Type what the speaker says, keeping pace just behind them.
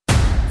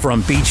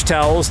From beach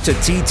towels to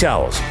tea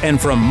towels, and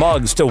from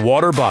mugs to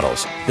water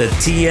bottles, the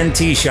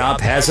TNT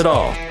Shop has it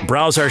all.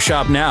 Browse our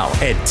shop now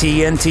at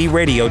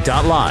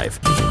tntradio.live.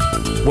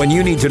 When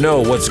you need to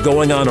know what's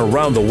going on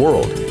around the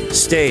world,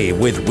 stay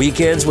with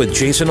Weekends with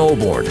Jason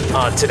Olbourne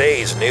on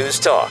today's News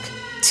Talk,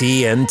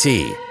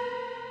 TNT.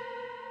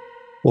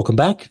 Welcome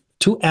back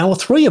to Hour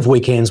 3 of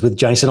Weekends with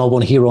Jason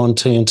Olbourne here on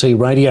TNT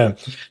Radio.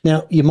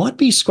 Now, you might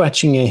be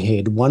scratching your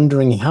head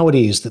wondering how it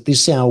is that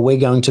this hour we're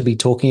going to be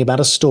talking about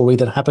a story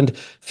that happened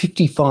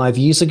 55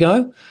 years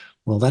ago.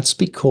 Well, that's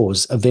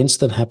because events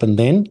that happened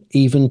then,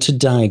 even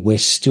today, we're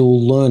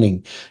still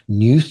learning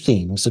new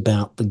things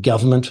about the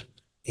government,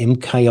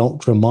 MK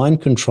Ultra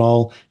mind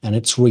control, and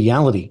its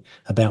reality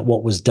about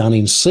what was done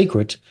in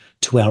secret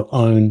to our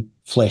own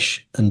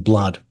flesh and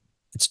blood.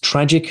 It's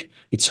tragic,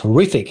 it's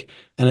horrific,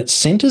 and it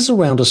centres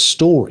around a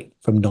story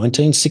from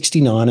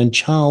 1969 and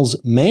Charles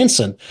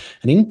Manson,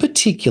 and in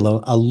particular,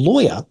 a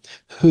lawyer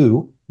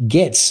who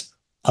gets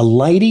a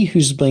lady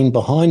who's been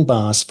behind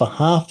bars for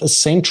half a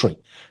century,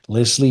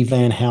 Leslie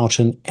Van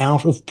Houten,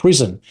 out of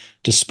prison,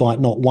 despite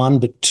not one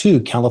but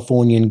two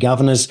Californian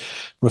governors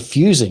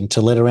refusing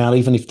to let her out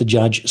even if the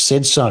judge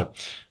said so.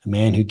 A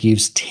man who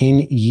gives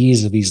 10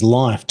 years of his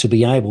life to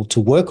be able to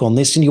work on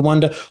this. And you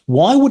wonder,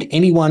 why would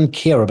anyone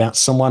care about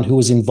someone who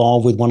was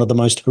involved with one of the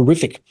most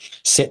horrific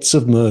sets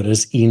of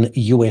murders in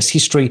US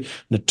history,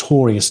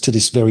 notorious to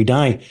this very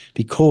day?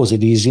 Because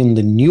it is in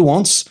the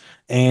nuance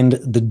and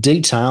the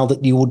detail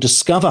that you will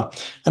discover.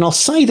 And I'll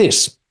say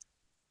this,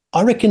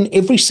 I reckon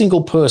every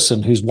single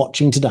person who's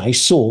watching today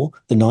saw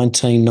the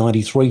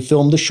 1993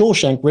 film The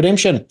Shawshank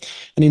Redemption.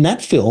 And in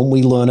that film,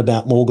 we learn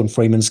about Morgan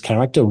Freeman's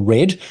character,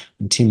 Red,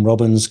 and Tim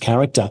Robbins'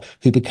 character,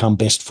 who become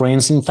best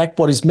friends. In fact,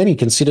 what is many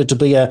considered to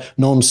be a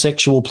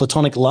non-sexual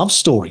platonic love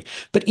story.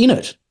 But in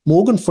it,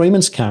 Morgan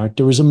Freeman's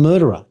character is a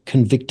murderer,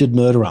 convicted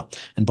murderer.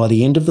 And by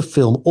the end of the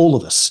film, all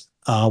of us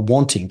are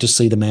wanting to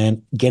see the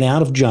man get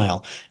out of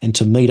jail and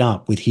to meet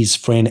up with his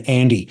friend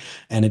Andy.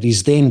 And it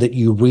is then that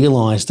you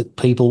realise that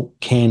people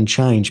can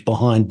change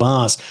behind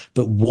bars.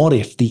 But what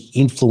if the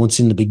influence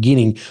in the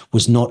beginning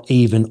was not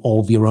even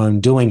of your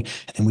own doing?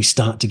 And then we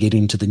start to get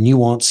into the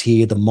nuance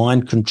here, the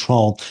mind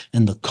control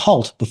and the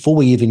cult before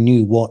we even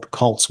knew what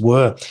cults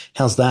were.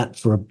 How's that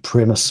for a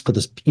premise for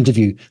this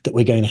interview that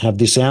we're going to have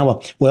this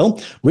hour? Well,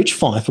 Rich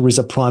Pfeiffer is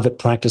a private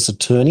practice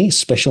attorney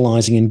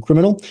specialising in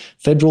criminal,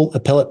 federal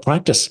appellate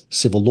practice,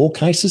 civil law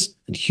cases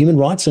and human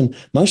rights, and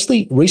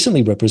mostly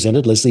recently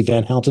represented Leslie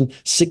Van Houten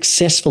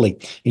successfully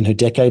in her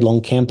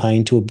decade-long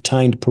campaign to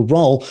obtain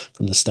parole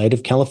from the state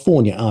of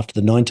California after the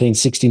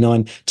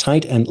 1969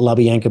 Tate and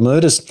Labianca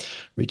murders.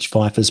 Rich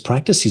Pfeiffer's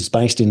practice is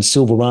based in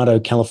Silverado,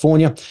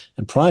 California,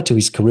 and prior to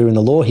his career in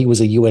the law, he was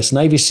a US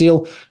Navy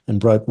SEAL and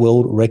broke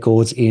world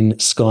records in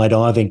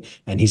skydiving,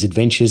 and his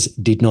adventures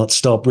did not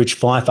stop. Rich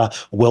Pfeiffer,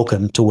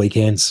 welcome to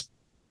Weekends.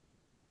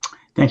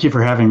 Thank you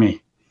for having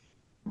me.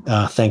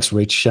 Thanks,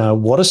 Rich.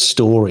 What a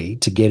story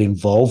to get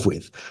involved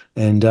with.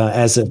 And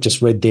as I've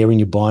just read there in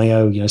your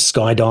bio,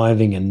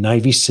 skydiving and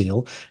Navy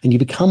SEAL, and you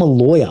become a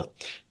lawyer.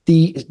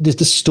 The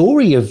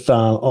story of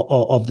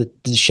the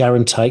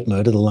Sharon Tate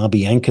murder, the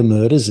LaBianca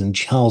murders, and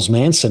Charles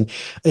Manson.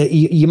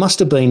 You must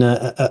have been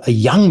a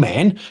young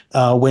man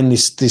when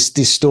this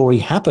story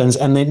happens,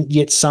 and then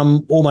yet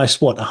some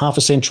almost a half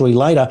a century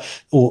later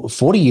or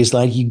 40 years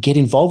later, you get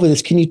involved with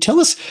this. Can you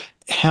tell us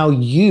how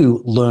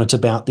you learnt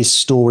about this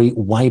story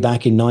way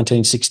back in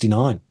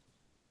 1969?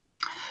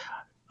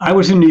 I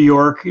was in New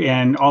York,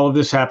 and all of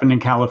this happened in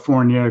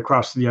California,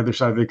 across the other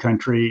side of the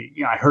country.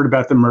 I heard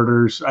about the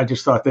murders. I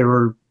just thought they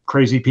were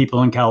crazy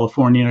people in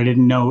California, and I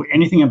didn't know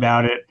anything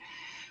about it.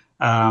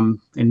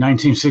 In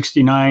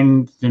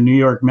 1969, the New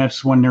York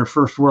Mets won their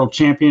first world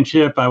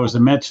championship. I was a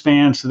Mets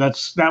fan, so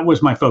that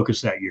was my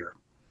focus that year.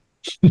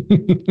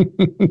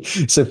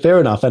 So fair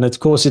enough. And of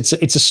course, it's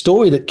a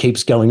story that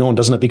keeps going on,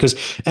 doesn't it? Because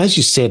as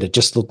you said, it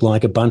just looked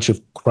like a bunch of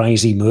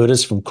crazy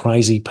murders from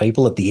crazy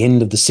people at the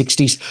end of the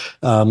 60s.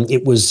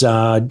 It was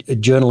a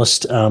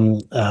journalist,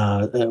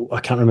 I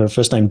can't remember her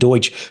first name,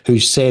 Deutsch,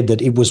 who said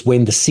that it was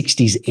when the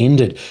 60s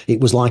ended. It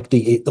was like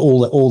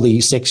all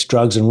the sex,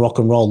 drugs and rock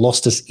and roll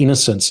lost its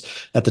innocence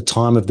at the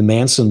time of the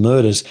Manson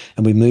murders,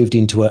 and we moved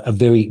into a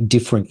very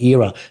different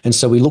era. And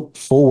so we looked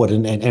forward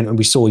and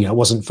we saw, it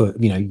wasn't for,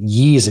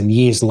 years and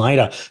years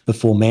later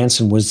before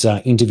Manson was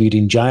interviewed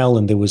in jail,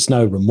 and there was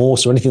no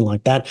remorse or anything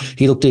like that.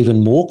 He looked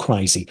even more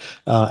crazy.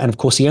 And of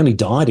course, he only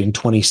died in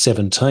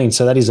 2017.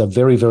 So that is a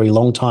very, very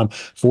long time,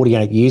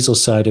 48 years or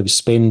so, to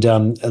spend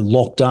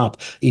locked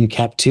up in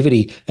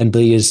captivity and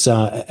be as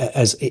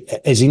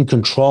in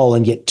control,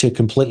 and yet to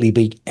completely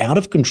be out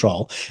of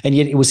control. And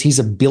yet it was his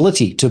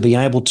ability to be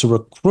able to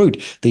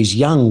recruit these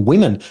young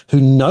women who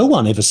no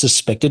one ever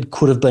suspected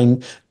could have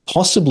been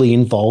possibly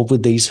involved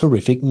with these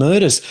horrific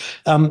murders.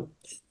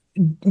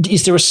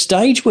 Is there a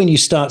stage when you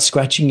start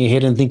scratching your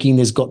head and thinking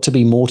there's got to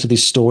be more to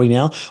this story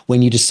now,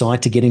 when you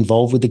decide to get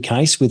involved with the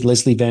case with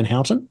Leslie Van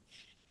Houten?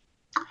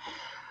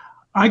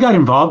 I got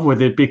involved with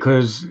it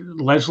because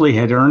Leslie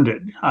had earned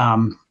it.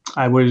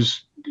 I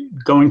was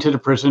going to the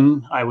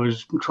prison. I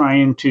was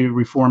trying to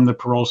reform the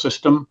parole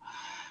system.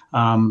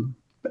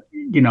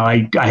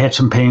 I had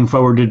some paying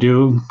forward to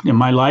do in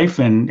my life,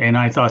 and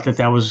I thought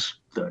that was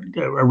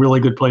a really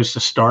good place to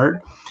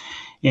start.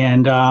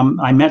 And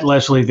I met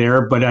Leslie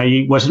there, but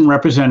I wasn't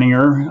representing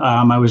her.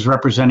 I was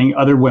representing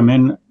other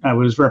women. I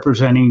was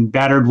representing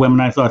battered women.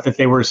 I thought that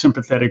they were a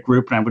sympathetic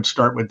group, and I would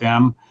start with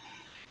them.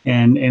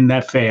 And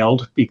that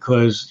failed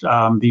because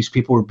these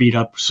people were beat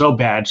up so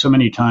bad, so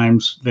many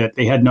times, that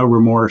they had no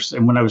remorse.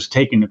 And when I was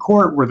taken to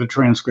court were the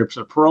transcripts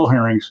of parole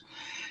hearings.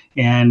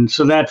 And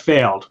so that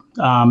failed.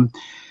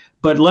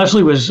 But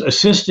Leslie was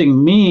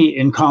assisting me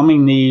in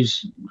calming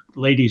these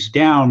ladies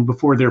down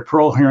before their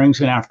parole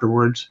hearings and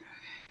afterwards.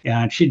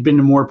 And she'd been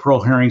to more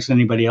parole hearings than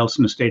anybody else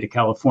in the state of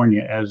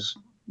California as,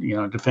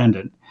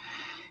 defendant.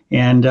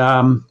 And,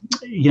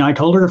 I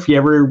told her, if you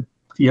ever,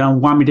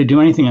 want me to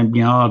do anything,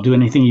 I'll do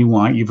anything you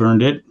want. You've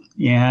earned it.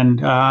 And,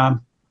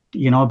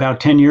 about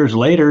 10 years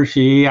later,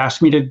 she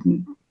asked me to,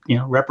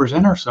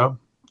 represent her. So,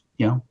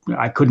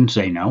 I couldn't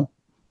say no.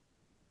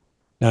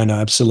 No,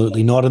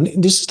 absolutely not. And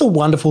this is the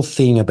wonderful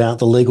thing about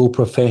the legal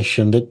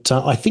profession, that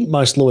I think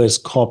most lawyers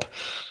cop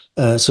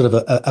sort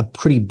of a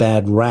pretty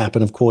bad rap.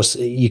 And of course,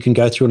 you can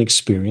go through an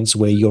experience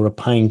where you're a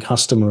paying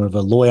customer of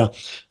a lawyer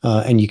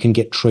and you can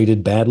get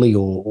treated badly,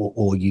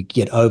 or you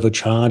get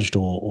overcharged,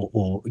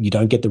 or you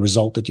don't get the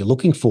result that you're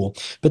looking for.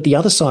 But the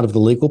other side of the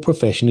legal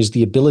profession is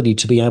the ability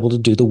to be able to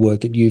do the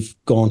work that you've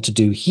gone to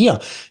do here,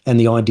 and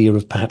the idea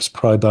of perhaps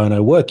pro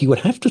bono work. You would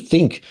have to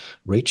think,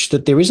 Rich,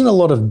 that there isn't a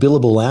lot of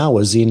billable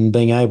hours in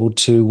being able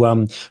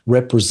to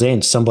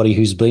represent somebody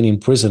who's been in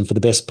prison for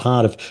the best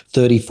part of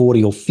 30,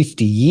 40 or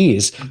 50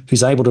 years,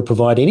 who's able to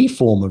provide any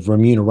form of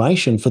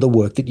remuneration for the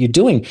work that you're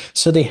doing.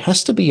 So there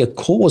has to be a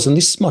cause, and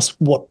this must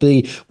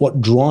be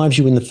what drives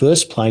you in the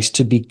first place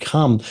to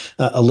become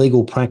a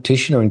legal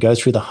practitioner and go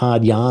through the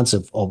hard yards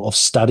of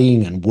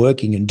studying and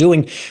working and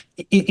doing.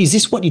 Is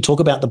this what you talk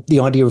about, the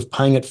idea of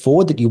paying it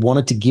forward, that you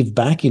wanted to give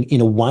back in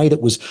a way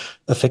that was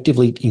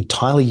effectively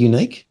entirely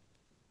unique?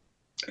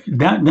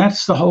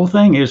 That's the whole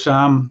thing is,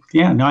 I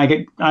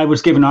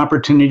was given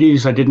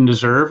opportunities I didn't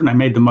deserve, and I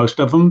made the most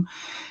of them.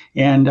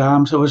 And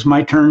so it was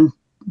my turn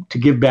to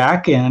give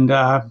back. And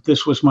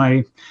this was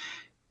my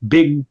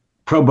big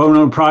pro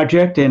bono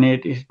project, and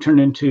it turned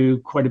into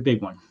quite a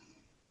big one.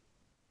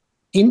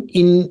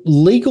 In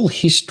legal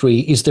history,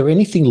 is there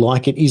anything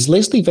like it? Is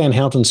Leslie Van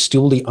Houten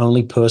still the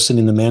only person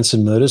in the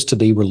Manson murders to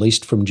be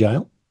released from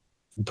jail,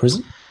 from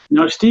prison?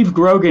 No, Steve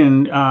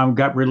Grogan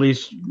got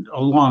released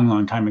a long,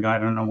 long time ago. I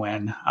don't know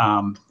when.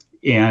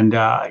 And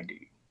I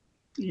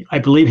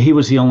believe he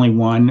was the only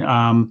one.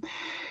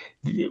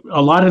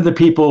 A lot of the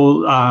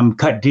people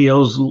cut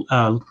deals.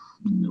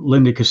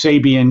 Linda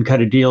Kasabian cut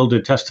a deal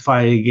to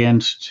testify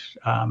against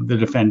the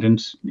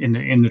defendants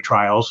in the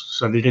trials,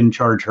 so they didn't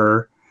charge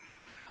her.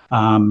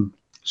 Some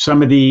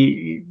of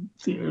the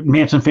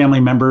Manson family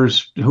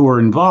members who were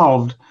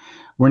involved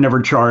were never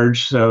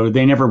charged, so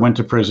they never went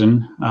to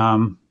prison.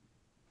 But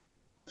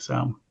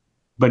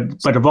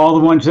of all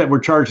the ones that were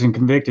charged and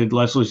convicted,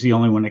 Leslie's the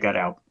only one that got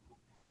out.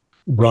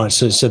 Right.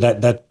 So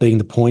that being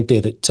the point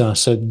there, that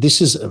so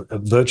this is a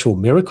virtual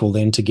miracle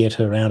then to get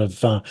her out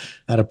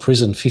of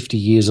prison 50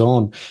 years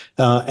on,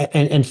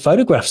 and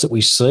photographs that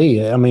we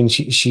see. I mean,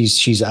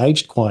 she's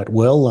aged quite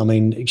well. I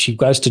mean, she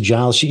goes to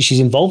jail. She's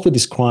involved with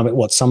this crime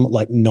at some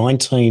like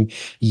 19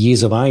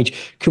 years of age.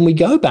 Can we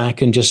go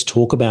back and just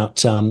talk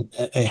about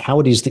how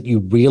it is that you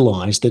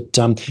realise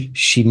that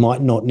she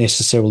might not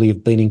necessarily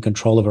have been in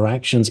control of her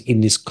actions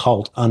in this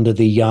cult under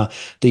the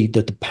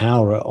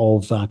power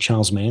of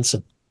Charles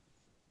Manson?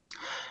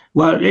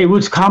 Well, it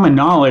was common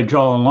knowledge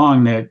all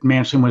along that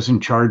Manson was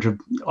in charge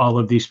of all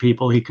of these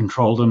people. He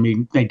controlled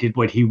them. They did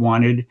what he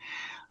wanted.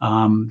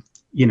 I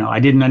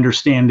didn't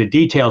understand the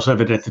details of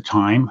it at the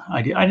time.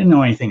 I didn't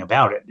know anything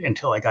about it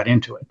until I got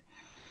into it.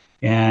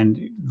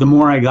 And the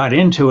more I got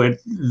into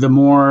it, the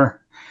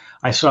more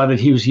I saw that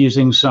he was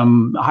using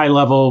some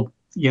high-level,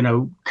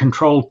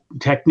 control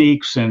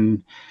techniques,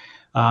 and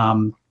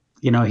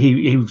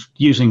he was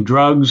using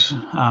drugs,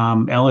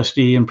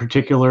 LSD in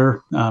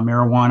particular,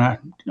 marijuana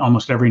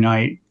almost every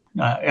night,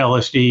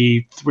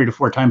 LSD 3 to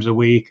 4 times a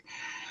week.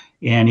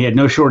 And he had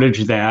no shortage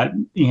of that.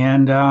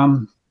 And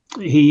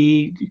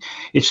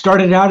it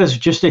started out as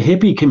just a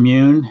hippie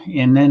commune.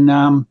 And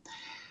then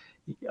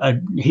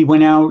he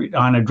went out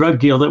on a drug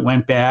deal that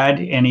went bad,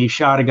 and he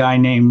shot a guy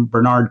named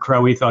Bernard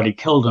Crowe. He thought he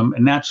killed him.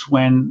 And that's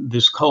when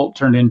this cult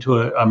turned into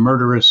a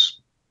murderous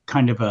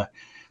kind of a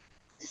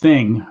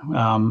thing.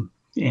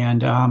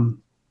 And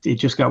it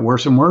just got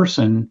worse and worse.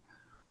 And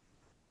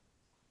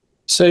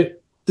so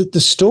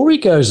the story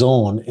goes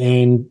on,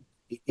 and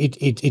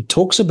it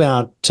talks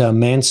about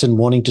Manson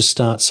wanting to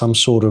start some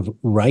sort of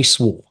race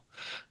war,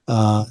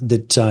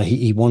 that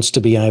he wants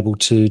to be able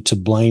to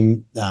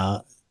blame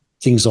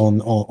things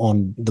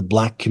on the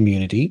black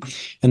community.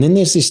 And then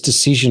there's this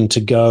decision to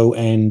go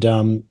and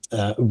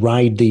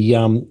raid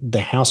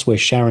the house where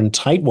Sharon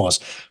Tate was,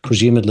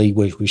 presumably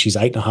where she's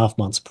 8.5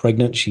 months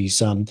pregnant.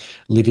 She's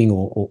living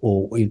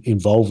or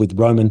involved with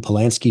Roman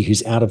Polanski,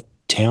 who's out of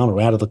town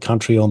or out of the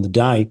country on the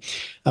day.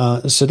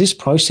 So this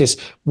process,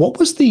 what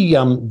was the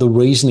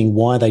reasoning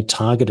why they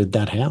targeted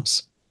that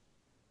house?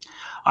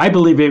 I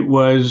believe it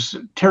was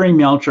Terry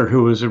Melcher,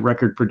 who was a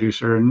record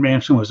producer, and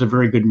Manson was a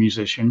very good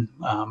musician.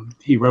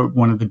 He wrote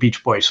one of the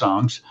Beach Boys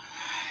songs,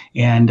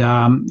 and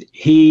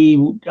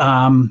Terry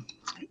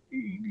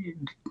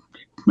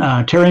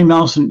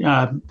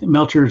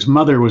Melcher's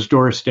mother was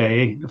Doris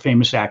Day, a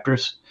famous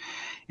actress,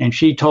 and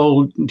she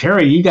told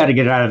Terry, "You got to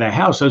get out of that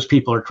house. Those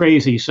people are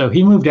crazy." So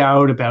he moved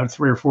out about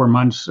 3 or 4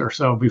 months or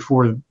so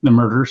before the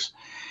murders.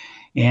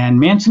 And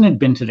Manson had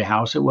been to the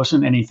house. It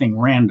wasn't anything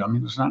random.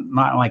 It was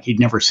not like he'd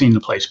never seen the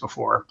place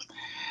before.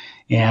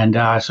 And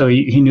so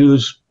he knew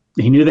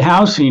the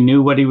house. He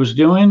knew what he was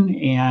doing.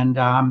 And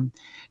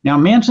now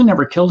Manson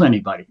never killed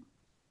anybody.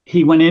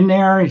 He went in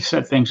there, he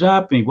set things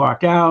up, and he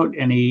walked out,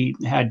 and he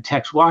had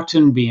Tex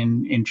Watson be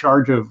in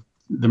charge of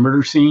the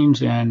murder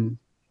scenes. And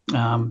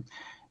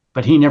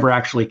but he never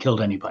actually killed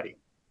anybody.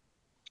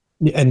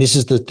 And this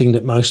is the thing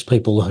that most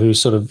people who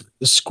sort of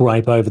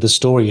scrape over the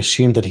story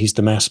assume, that he's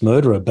the mass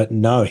murderer, but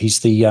no, he's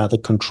the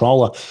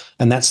controller.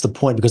 And that's the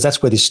point, because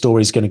that's where this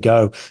story is going to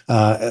go.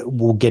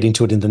 We'll get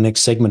into it in the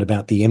next segment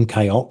about the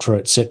MK Ultra,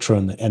 et cetera,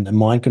 and the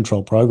mind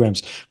control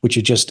programs, which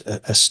are just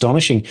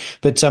astonishing.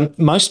 But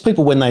most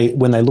people, when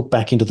they look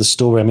back into the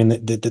story, I mean,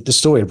 the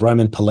story of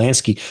Roman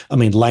Polanski, I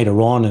mean,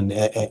 later on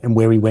and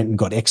where he went and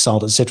got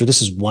exiled, et cetera,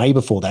 this is way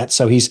before that.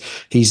 So he's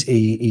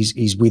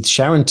with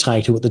Sharon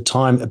Tate, who at the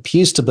time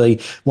appears to be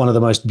one of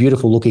the most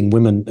beautiful looking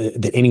women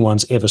that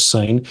anyone's ever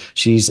seen.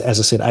 She's, as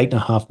I said,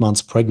 8.5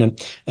 months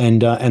pregnant,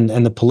 and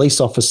the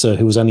police officer,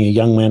 who was only a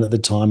young man at the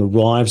time,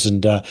 arrives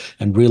and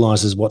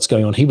realizes what's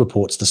going on. He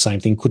reports the same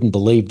thing. Couldn't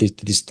believe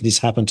this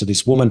happened to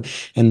this woman.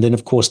 And then,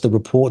 of course, the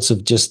reports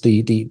of just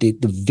the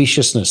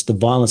viciousness, the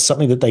violence,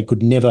 something that they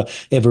could never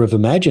ever have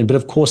imagined. But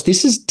of course,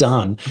 this is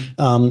done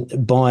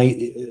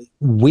by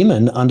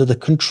women under the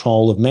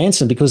control of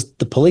Manson, because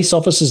the police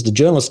officers, the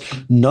journalists,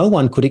 no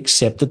one could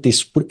accept that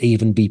this would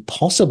even be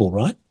possible,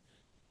 right?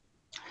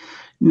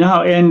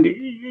 No, and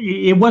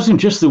it wasn't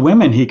just the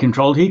women he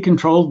controlled. He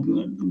controlled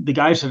the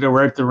guys that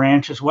were at the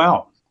ranch as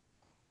well.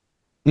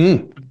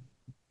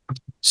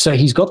 So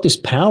he's got this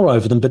power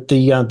over them, but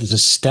the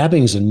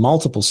stabbings and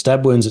multiple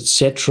stab wounds,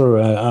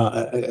 etc.,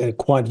 are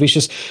quite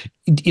vicious.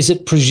 Is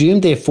it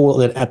presumed, therefore,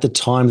 that at the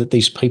time that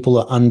these people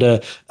are under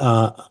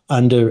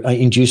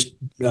induced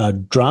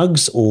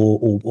drugs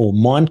or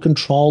mind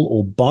control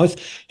or both?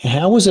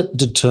 How was it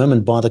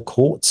determined by the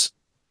courts?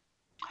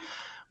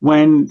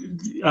 When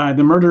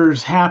the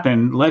murders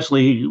happened,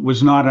 Leslie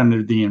was not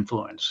under the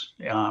influence.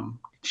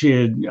 She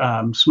had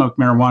smoked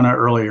marijuana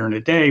earlier in the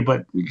day,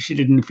 but she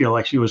didn't feel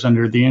like she was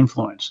under the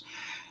influence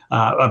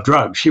of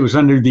drugs. She was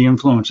under the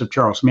influence of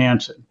Charles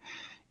Manson.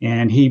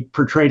 And he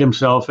portrayed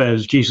himself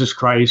as Jesus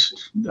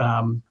Christ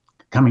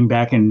coming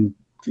back in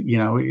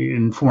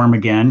form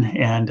again.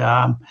 And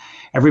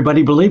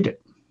everybody believed it.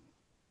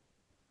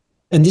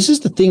 And this is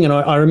the thing, and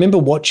I remember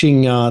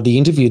watching the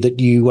interview that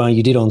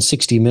you did on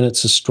 60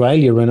 Minutes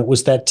Australia, and it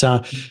was that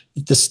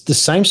the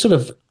same sort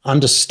of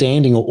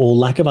understanding or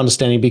lack of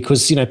understanding,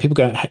 because people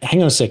go,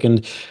 hang on a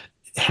second,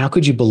 how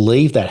could you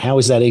believe that? How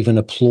is that even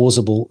a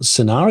plausible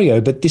scenario?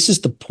 But this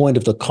is the point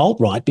of the cult,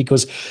 right?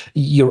 Because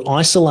you're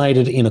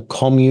isolated in a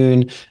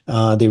commune.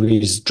 There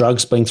is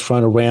drugs being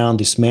thrown around.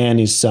 This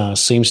man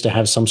seems to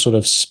have some sort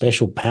of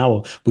special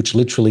power, which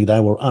literally they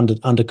were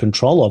under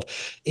control of.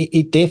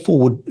 It therefore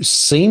would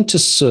seem to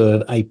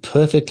serve a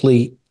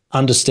perfectly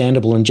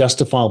understandable and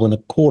justifiable in a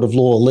court of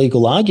law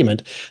legal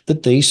argument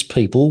that these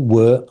people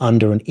were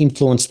under an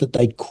influence that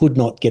they could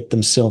not get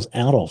themselves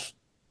out of.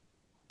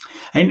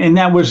 And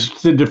that was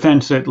the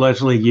defense that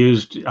Leslie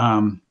used.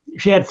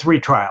 She had 3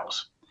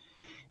 trials.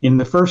 In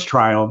the first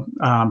trial,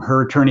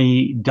 her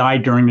attorney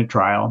died during the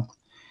trial,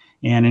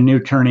 and a new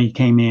attorney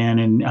came in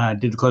and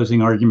did the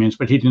closing arguments,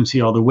 but he didn't see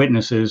all the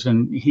witnesses,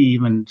 and he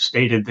even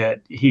stated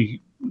that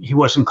he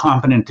wasn't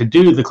competent to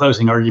do the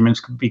closing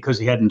arguments because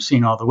he hadn't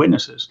seen all the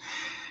witnesses.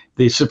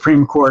 The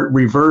Supreme Court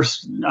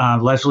reversed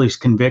Leslie's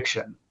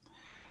conviction.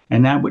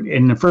 And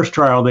in the first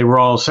trial, they were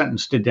all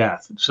sentenced to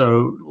death.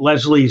 So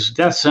Leslie's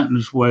death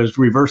sentence was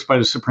reversed by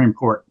the Supreme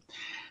Court.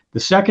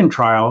 The second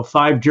trial,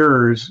 5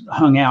 jurors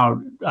hung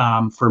out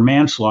for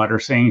manslaughter,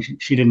 saying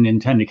she didn't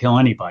intend to kill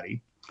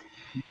anybody.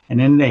 And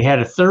then they had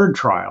a third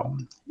trial.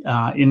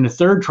 In the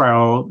third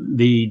trial,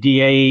 the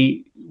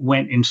DA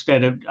went,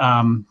 instead of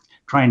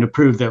trying to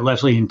prove that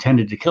Leslie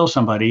intended to kill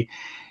somebody,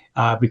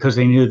 because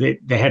they knew that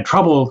they had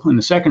trouble in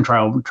the second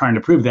trial trying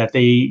to prove that,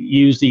 they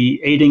used the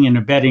aiding and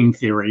abetting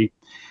theory.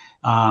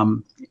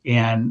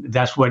 And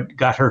that's what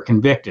got her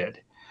convicted.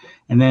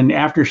 And then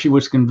after she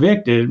was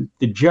convicted,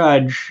 the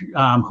judge,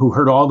 who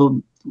heard all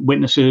the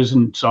witnesses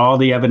and saw all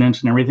the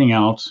evidence and everything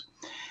else,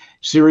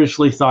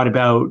 seriously thought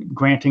about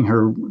granting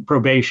her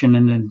probation.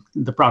 And then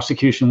the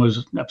prosecution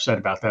was upset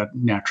about that,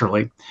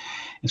 naturally.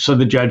 And so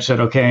the judge said,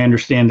 okay, I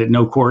understand that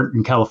no court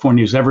in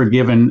California has ever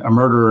given a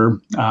murderer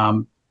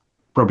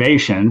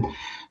probation.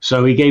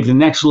 So he gave the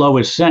next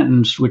lowest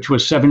sentence, which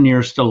was 7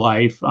 years to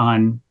life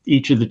on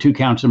each of the 2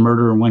 counts of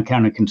murder and 1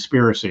 count of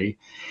conspiracy.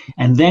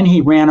 And then he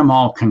ran them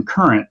all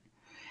concurrent.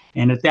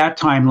 And at that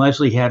time,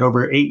 Leslie had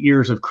over 8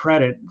 years of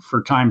credit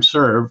for time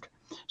served.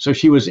 So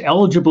she was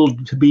eligible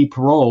to be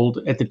paroled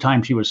at the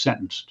time she was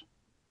sentenced.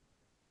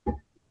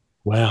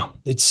 Wow.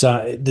 It's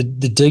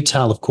the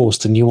detail, of course,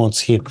 the nuance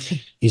here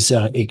is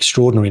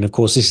extraordinary. And of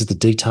course, this is the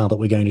detail that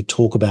we're going to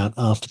talk about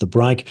after the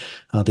break.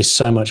 There's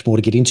so much more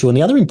to get into. And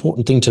the other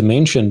important thing to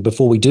mention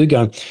before we do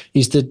go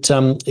is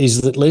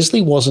that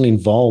Leslie wasn't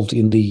involved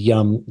in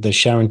the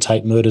Sharon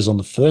Tate murders on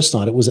the first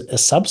night. It was a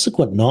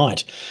subsequent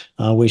night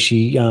where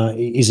she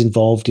is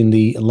involved in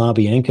the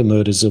Labianca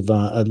murders of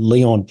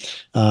Leon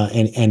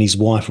and his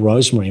wife,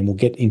 Rosemary. And we'll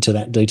get into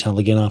that detail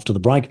again after the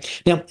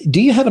break. Now,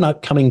 do you have an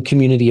upcoming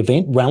community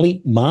event,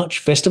 rally, march,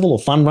 festival or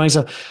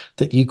fundraiser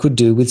that you could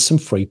do with some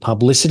free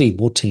publicity?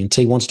 Well,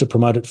 TNT wants to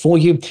promote it for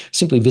you.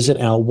 Simply visit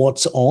our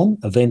What's On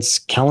events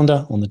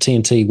calendar on the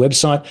TNT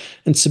website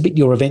and submit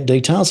your event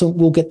details and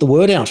we'll get the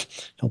word out,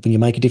 helping you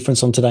make a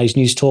difference on today's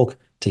News Talk,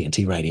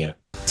 TNT Radio.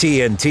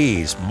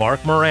 TNT's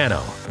Mark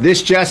Morano.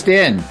 This just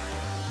in.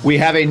 We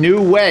have a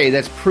new way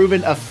that's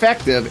proven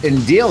effective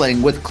in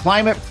dealing with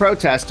climate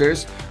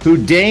protesters who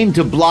deign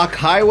to block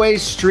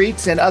highways,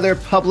 streets, and other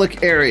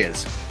public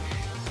areas.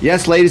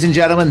 Yes, ladies and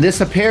gentlemen,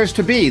 this appears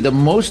to be the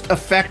most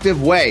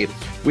effective way.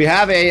 We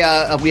have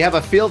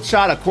a field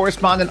shot, a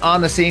correspondent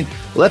on the scene.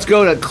 Let's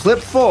go to clip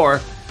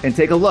 4 and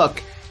take a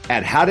look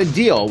at how to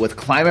deal with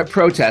climate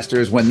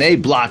protesters when they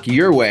block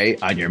your way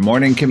on your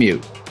morning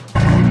commute.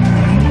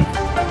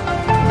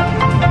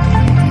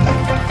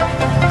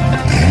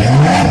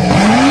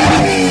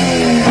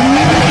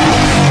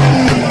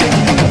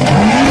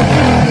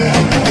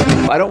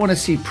 I don't want to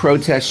see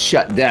protests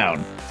shut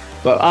down.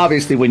 But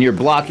obviously, when you're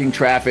blocking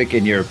traffic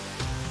and you're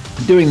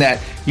doing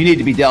that, you need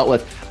to be dealt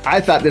with. I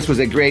thought this was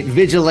a great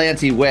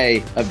vigilante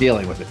way of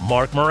dealing with it.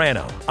 Mark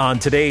Morano on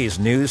today's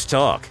News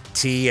Talk,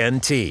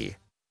 TNT.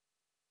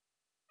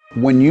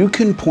 When you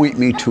can point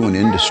me to an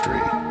industry,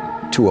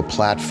 to a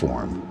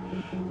platform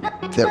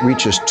that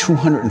reaches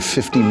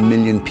 250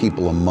 million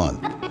people a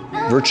month,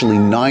 virtually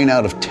 9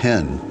 out of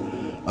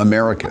 10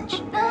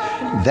 Americans,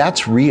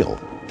 that's real,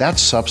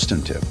 that's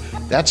substantive,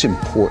 that's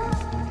important.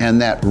 And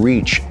that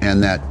reach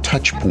and that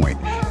touch point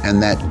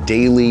and that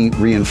daily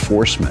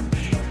reinforcement,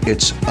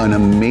 it's an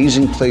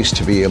amazing place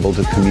to be able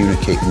to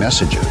communicate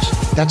messages.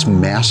 That's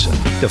massive.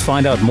 To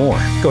find out more,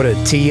 go to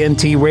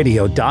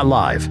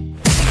tntradio.live.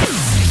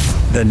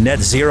 The Net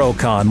Zero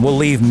Con will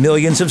leave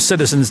millions of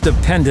citizens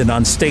dependent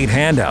on state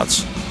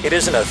handouts. It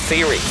isn't a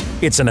theory,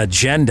 it's an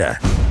agenda.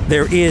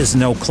 There is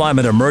no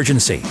climate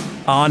emergency.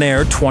 On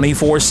air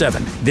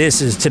 24/7.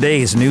 This is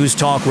today's News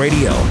Talk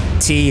Radio,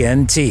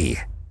 TNT.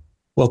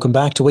 Welcome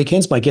back to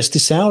Weekends. My guest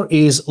this hour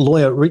is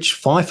lawyer Rich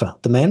Pfeiffer,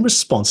 the man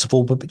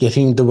responsible for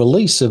getting the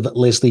release of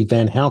Leslie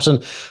Van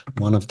Houten,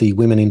 one of the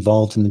women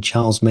involved in the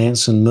Charles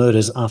Manson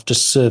murders, after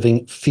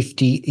serving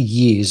 50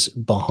 years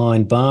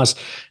behind bars.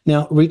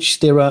 Now, Rich,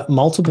 there are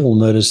multiple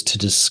murders to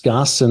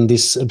discuss, and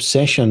this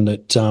obsession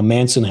that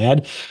Manson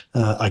had,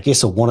 I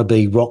guess a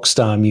wannabe rock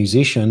star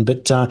musician,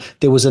 but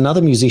there was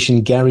another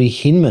musician, Gary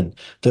Hinman,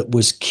 that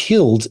was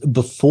killed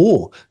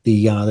before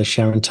the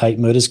Sharon Tate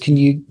murders. Can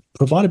you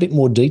provide a bit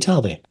more detail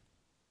there?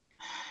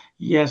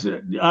 Yes,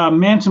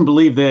 Manson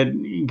believed that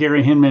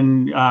Gary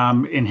Hinman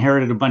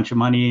inherited a bunch of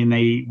money and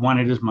they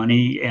wanted his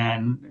money.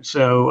 And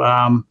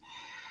so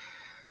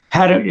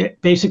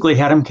basically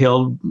had him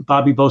killed.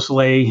 Bobby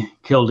Beausoleil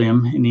killed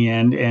him in the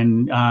end.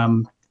 And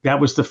that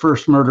was the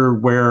first murder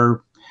where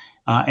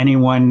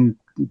anyone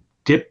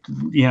dipped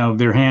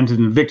their hands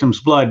in the victim's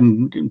blood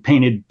and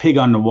painted pig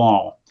on the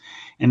wall.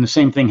 And the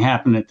same thing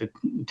happened at the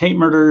Tate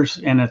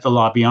murders and at the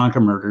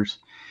Labianca murders.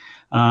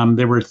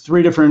 There were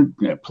 3 different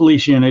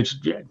police units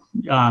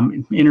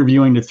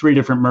interviewing the 3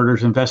 different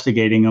murders,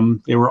 investigating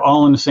them. They were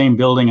all in the same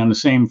building on the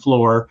same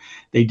floor.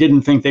 They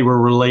didn't think they were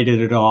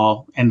related at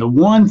all. And the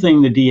one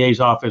thing the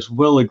DA's office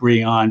will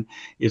agree on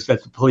is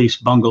that the police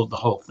bungled the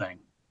whole thing.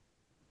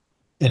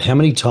 And how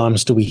many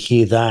times do we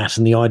hear that,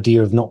 and the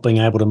idea of not being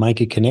able to make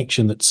a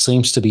connection that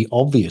seems to be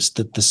obvious,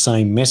 that the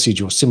same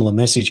message or similar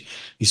message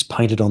is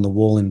painted on the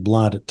wall in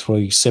blood at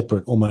 3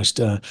 separate,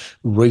 almost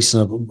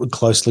recent,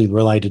 closely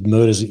related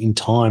murders in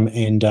time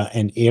and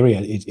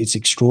area. It's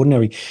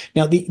extraordinary.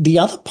 Now, the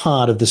other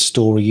part of the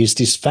story is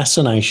this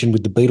fascination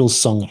with the Beatles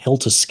song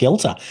Helter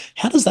Skelter.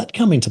 How does that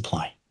come into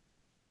play?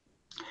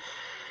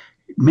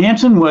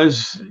 Manson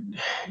was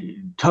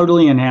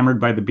totally enamored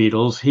by the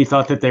Beatles. He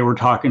thought that they were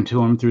talking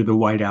to him through the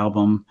White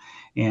Album.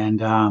 And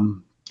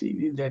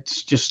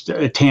that's just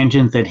a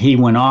tangent that he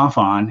went off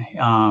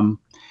on.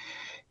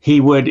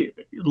 He would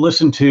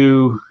listen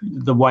to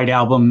the White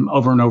Album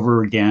over and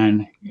over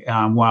again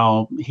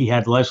while he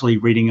had Leslie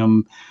reading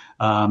him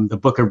the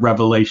book of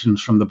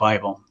Revelations from the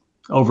Bible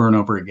over and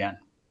over again.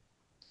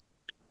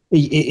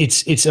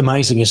 It's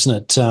amazing, isn't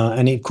it?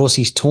 And of course,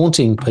 he's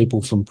taunting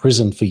people from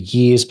prison for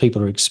years.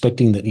 People are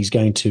expecting that he's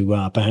going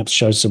to perhaps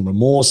show some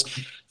remorse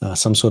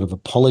some sort of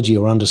apology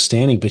or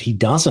understanding, but he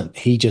doesn't.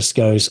 He just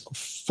goes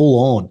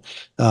full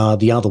on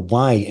the other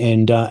way.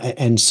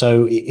 And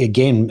so,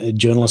 again,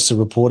 journalists are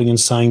reporting and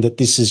saying that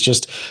this is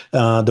just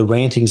the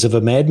rantings of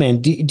a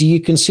madman. Do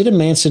you consider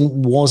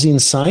Manson was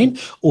insane,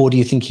 or do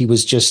you think he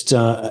was just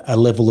a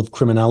level of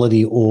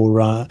criminality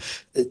or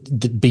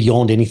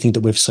beyond anything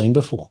that we've seen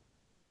before?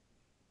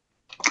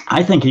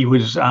 I think he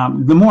was,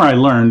 the more I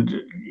learned,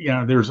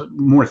 there's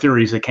more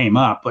theories that came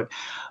up, but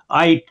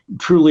I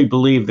truly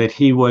believe that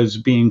he was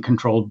being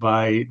controlled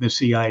by the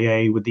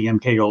CIA with the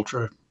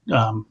MK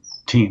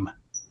team.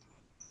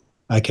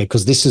 Okay,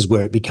 because this is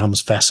where it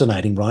becomes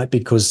fascinating, right?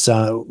 Because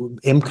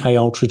MK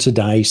Ultra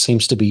today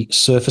seems to be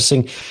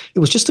surfacing. It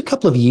was just a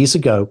couple of years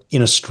ago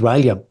in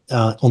Australia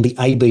on the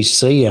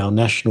ABC, our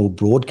national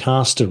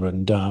broadcaster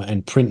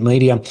and print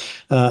media.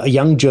 A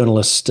young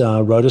journalist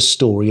wrote a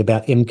story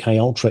about MK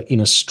Ultra in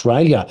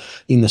Australia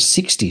in the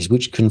 60s,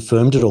 which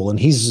confirmed it all. And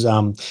his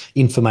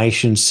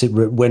information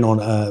went on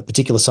a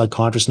particular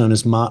psychiatrist known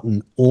as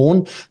Martin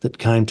Orne that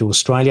came to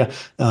Australia.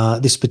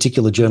 This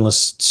particular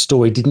journalist's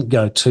story didn't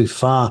go too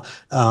far,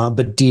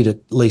 but did at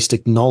least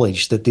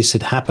acknowledge that this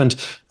had happened.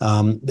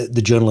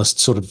 The journalist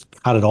sort of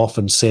cut it off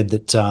and said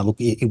that, look,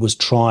 it was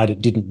tried,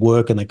 it didn't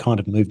work, and they kind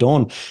of moved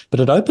on.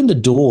 But it opened the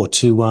door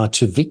to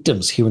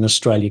victims here in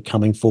Australia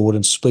coming forward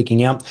and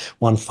speaking out.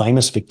 One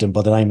famous victim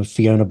by the name of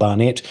Fiona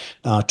Barnett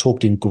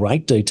talked in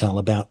great detail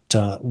about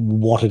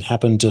what had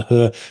happened to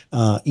her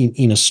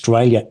in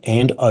Australia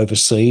and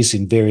overseas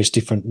in various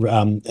different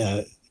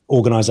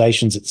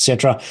organisations,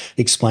 etc.,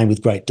 explained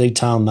with great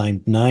detail,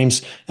 named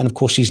names. And of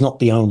course, she's not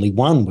the only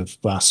one. We've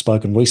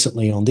spoken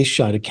recently on this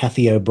show to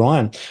Kathy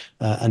O'Brien,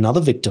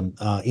 another victim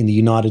in the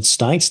United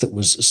States that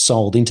was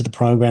sold into the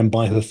program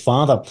by her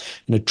father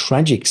in a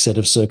tragic set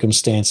of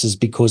circumstances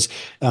because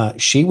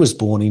she was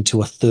born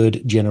into a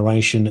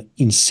third-generation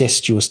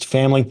incestuous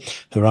family.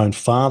 Her own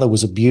father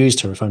was abused.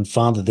 Her own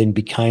father then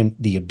became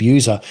the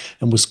abuser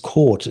and was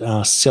caught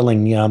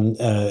selling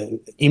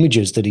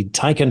images that he'd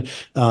taken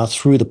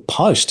through the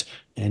post.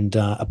 And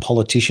a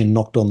politician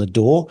knocked on the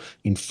door,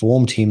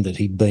 informed him that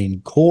he'd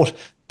been caught,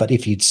 but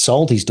if he'd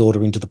sold his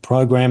daughter into the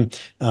program,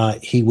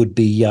 he would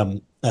be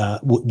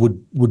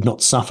would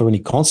not suffer any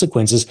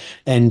consequences.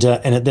 And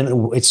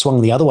then it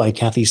swung the other way.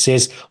 Kathy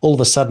says, all of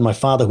a sudden, my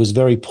father, who was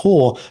very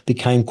poor,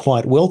 became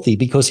quite wealthy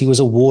because he was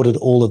awarded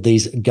all of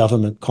these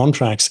government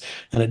contracts,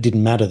 and it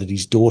didn't matter that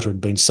his daughter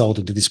had been sold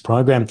into this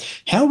program.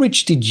 How,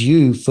 Rich, did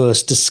you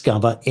first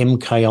discover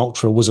MK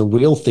Ultra was a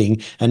real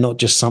thing and not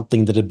just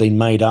something that had been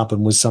made up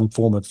and was some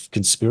form of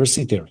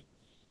conspiracy theory?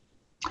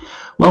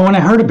 Well, when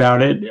I heard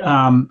about it,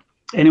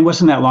 and it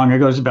wasn't that long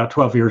ago, it was about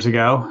 12 years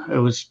ago. It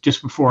was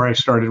just before I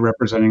started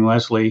representing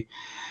Leslie.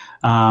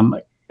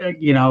 I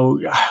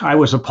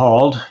was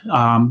appalled.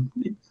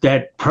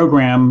 That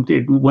program,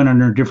 it went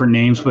under different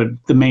names, but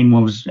the main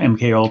one was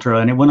MK Ultra,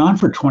 and it went on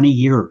for 20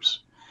 years.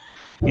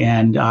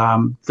 And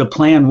the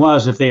plan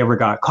was, if they ever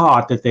got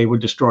caught, that they would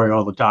destroy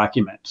all the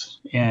documents.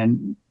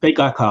 And they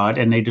got caught,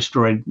 and they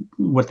destroyed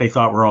what they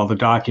thought were all the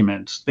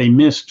documents. They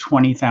missed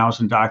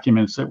 20,000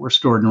 documents that were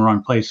stored in the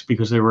wrong place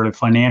because they were the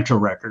financial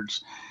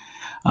records.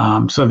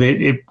 So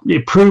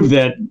it proved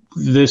that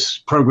this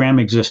program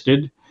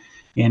existed,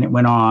 and it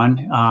went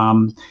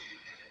on.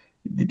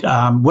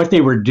 What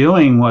they were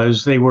doing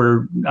was they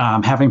were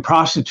having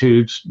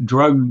prostitutes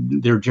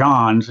drug their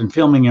johns and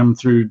filming them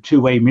through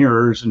two-way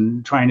mirrors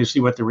and trying to see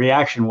what the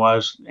reaction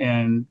was.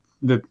 And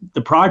the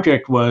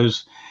project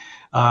was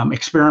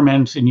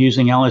experiments in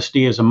using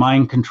LSD as a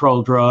mind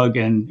control drug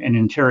and an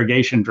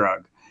interrogation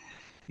drug.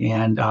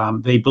 And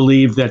they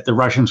believed that the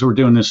Russians were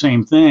doing the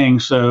same thing,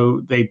 so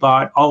they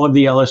bought all of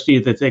the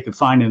LSD that they could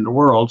find in the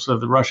world so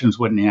the Russians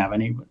wouldn't have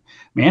any. But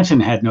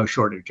Manson had no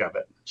shortage of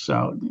it.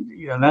 So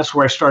that's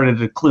where I started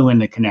to clue in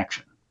the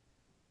connection.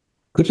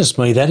 Goodness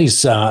me, that is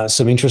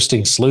some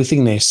interesting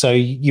sleuthing there. So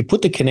you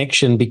put the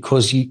connection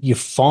because you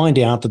find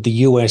out that the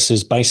US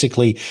has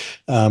basically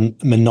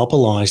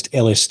monopolized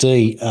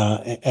LSD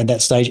at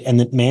that stage and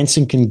that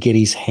Manson can get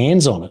his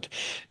hands on it.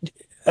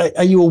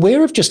 Are you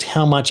aware of just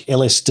how much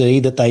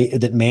LSD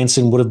that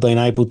Manson would have been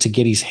able to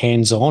get his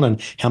hands on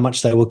and how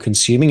much they were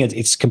consuming?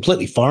 It's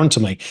completely foreign to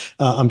me.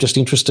 I'm just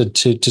interested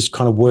to just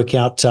kind of work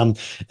out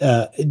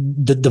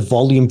the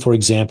volume, for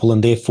example,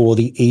 and therefore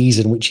the ease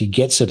in which he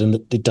gets it, and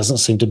it doesn't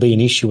seem to be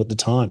an issue at the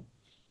time.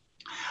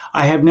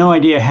 I have no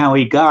idea how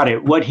he got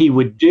it. What he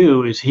would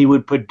do is he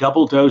would put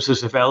double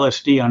doses of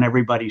LSD on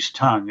everybody's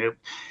tongue.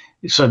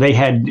 So they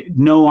had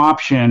no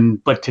option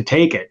but to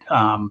take it.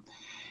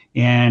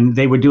 And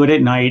they would do it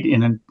at night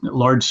in a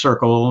large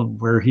circle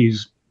where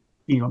he's,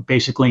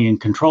 basically in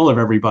control of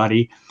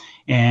everybody.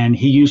 And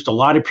he used a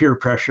lot of peer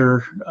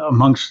pressure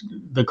amongst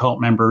the cult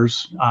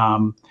members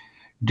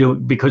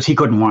because he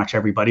couldn't watch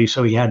everybody.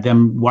 So he had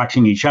them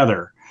watching each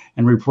other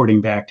and reporting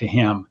back to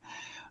him.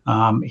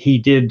 He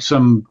did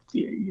some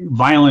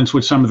violence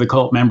with some of the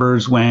cult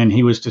members when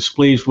he was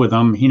displeased with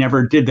them. He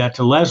never did that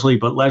to Leslie,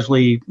 but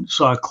Leslie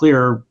saw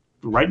clear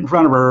right in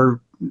front of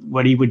her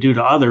what he would do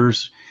to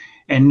others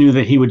and knew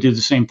that he would do the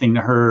same thing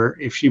to her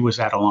if she was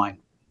out of line.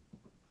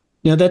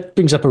 Now, that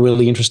brings up a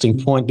really interesting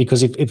point,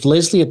 because if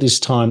Leslie at this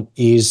time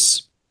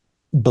is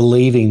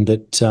believing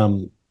that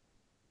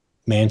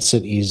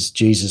Manson is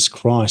Jesus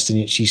Christ, and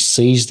yet she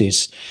sees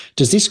this,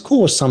 does this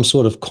cause some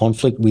sort of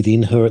conflict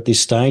within her at this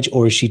stage,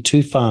 or is she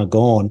too far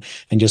gone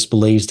and just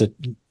believes that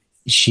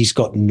she's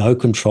got no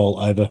control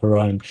over her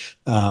own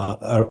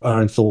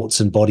thoughts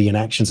and body and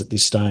actions at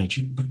this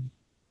stage?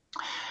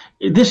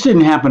 This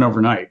didn't happen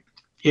overnight.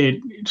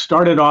 It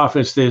started off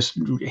as this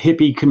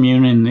hippie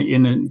commune in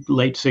the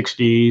late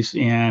 60s,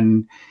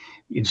 and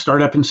it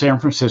started up in San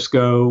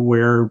Francisco,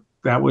 where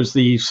that was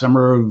the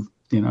summer of,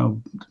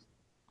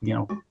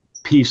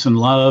 peace and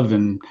love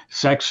and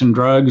sex and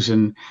drugs.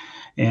 And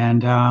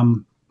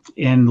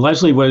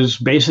Leslie was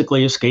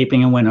basically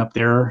escaping and went up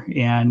there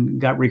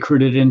and got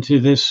recruited into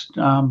this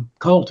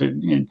cult.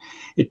 And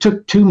it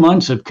took 2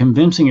 months of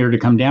convincing her to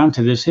come down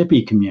to this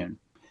hippie commune.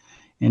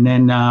 And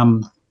then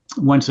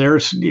once there,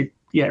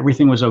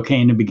 everything was okay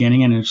in the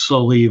beginning, and it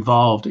slowly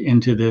evolved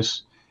into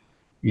this,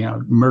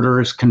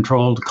 murderous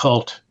controlled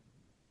cult.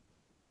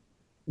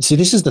 See,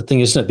 this is the thing,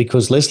 isn't it?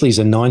 Because Leslie's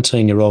a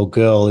 19-year-old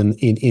girl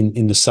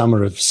in the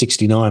summer of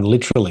 69,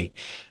 literally.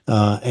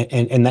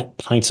 And that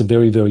paints a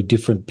very, very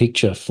different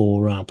picture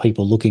for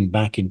people looking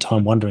back in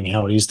time, wondering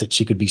how it is that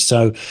she could be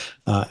so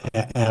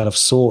out of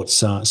sorts.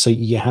 So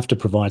you have to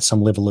provide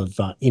some level of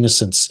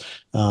innocence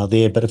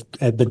there.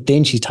 But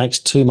then she takes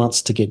 2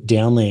 months to get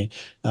down there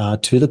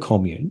to the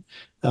commune.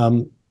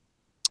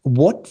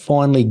 What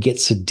finally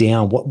gets her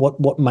down?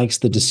 What makes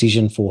the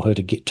decision for her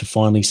to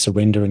finally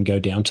surrender and go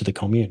down to the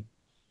commune?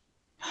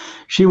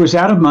 She was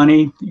out of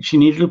money. She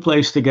needed a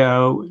place to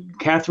go.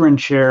 Catherine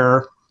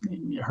Cher,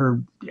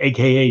 her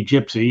AKA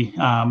Gypsy,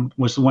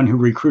 was the one who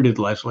recruited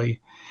Leslie,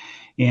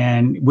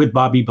 and with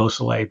Bobby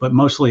Beausoleil, but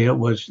mostly it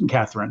was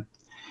Catherine.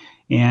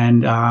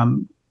 And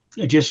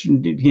just,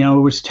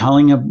 was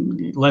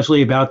telling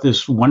Leslie about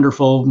this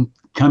wonderful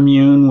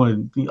commune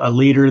with a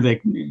leader that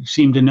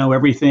seemed to know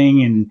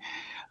everything.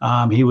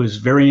 And he was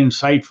very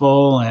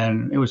insightful,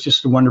 and it was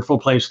just a wonderful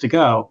place to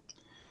go.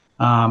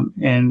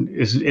 And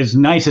as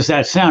nice as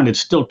that sounded, it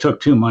still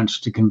took 2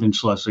 months to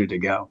convince Leslie to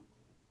go.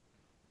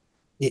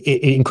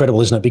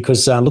 Incredible, isn't it?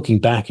 Because looking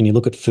back, and you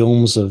look at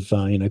films of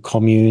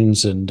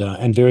communes and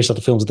various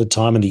other films at the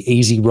time, and the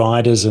Easy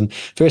Riders and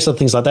various other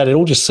things like that, it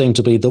all just seemed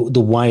to be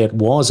the way it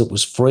was. It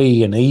was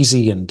free and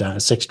easy, and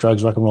sex,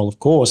 drugs, rock and roll, of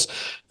course.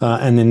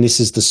 And then this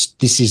is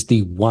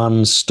the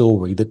one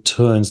story that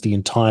turns the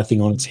entire thing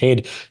on its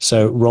head.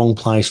 So wrong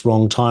place,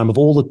 wrong time. Of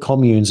all the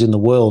communes in the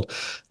world,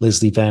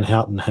 Leslie Van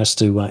Houten has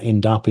to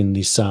end up in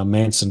this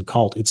Manson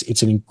cult.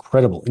 It's an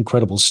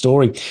incredible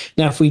story.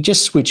 Now, if we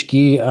just switch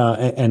gear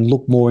and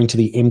look more into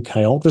the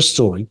MK Ultra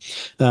story,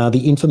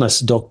 the infamous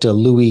Dr.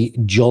 Louis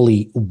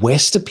Jolly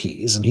West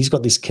appears, and he's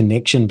got this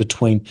connection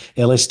between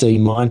LSD,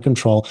 mind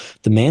control,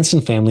 the Manson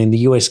family, and the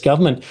US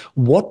government.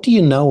 What do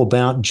you know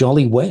about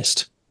Jolly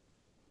West?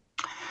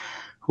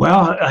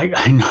 Well,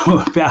 I know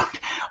about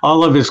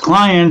all of his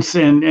clients,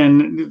 and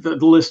the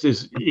list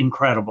is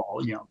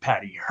incredible.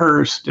 Patty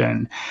Hearst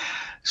and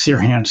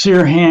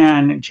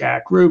Sirhan,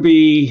 Jack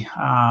Ruby,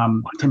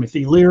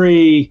 Timothy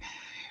Leary.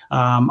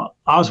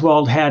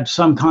 Oswald had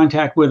some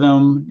contact with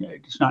him.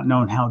 It's not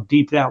known how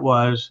deep that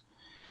was.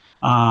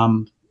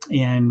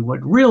 And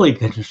what really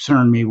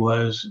concerned me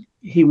was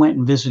he went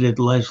and visited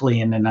Leslie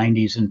in the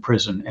 90s in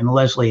prison, and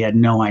Leslie had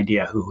no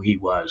idea who he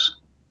was.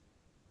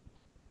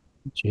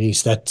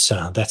 Geez, that's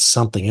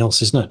something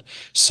else, isn't it?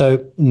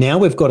 So now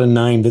we've got a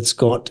name that's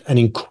got an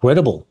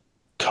incredible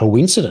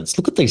coincidence.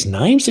 Look at these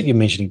names that you're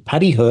mentioning: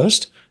 Patty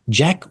Hearst,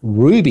 Jack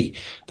Ruby,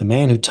 the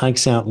man who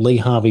takes out Lee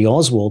Harvey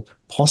Oswald,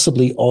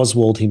 possibly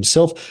Oswald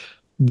himself.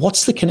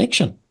 What's the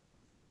connection?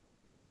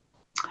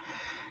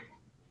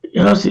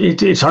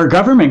 It's our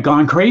government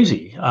gone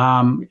crazy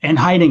and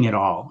hiding it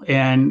all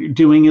and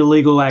doing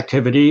illegal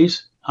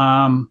activities.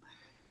 I'm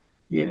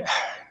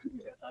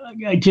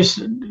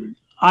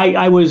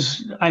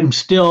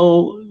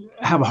still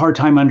have a hard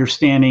time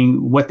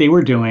understanding what they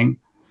were doing.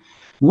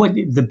 What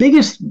the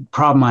biggest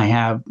problem I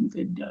have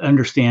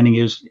understanding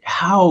is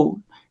how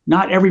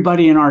not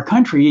everybody in our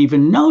country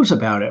even knows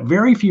about it.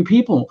 Very few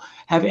people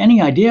have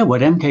any idea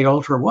what MK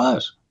Ultra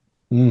was.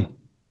 Mm.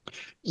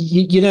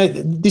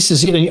 This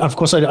is it. Of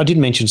course, I did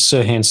mention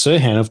Sirhan.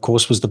 Sirhan, of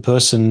course, was the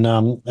person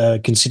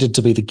considered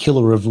to be the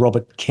killer of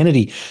Robert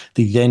Kennedy,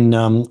 the then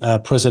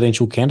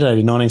presidential candidate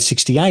in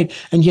 1968.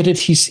 And yet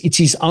it's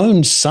his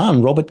own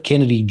son, Robert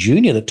Kennedy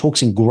Jr., that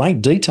talks in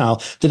great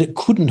detail that it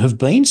couldn't have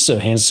been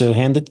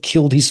Sirhan that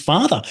killed his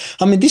father.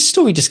 I mean, this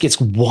story just gets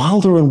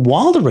wilder and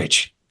wilder,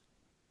 Rich.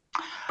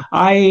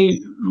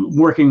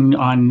 Working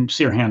on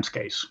Sirhan's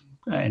case,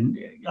 and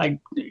I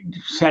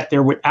sat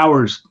there with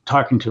hours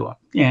talking to him,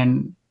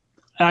 and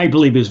I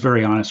believe he's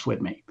very honest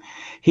with me.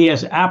 He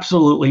has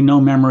absolutely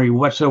no memory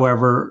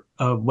whatsoever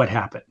of what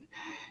happened.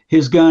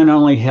 His gun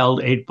only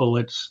held 8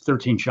 bullets,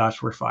 13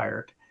 shots were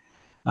fired.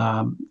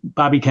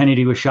 Bobby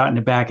Kennedy was shot in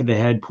the back of the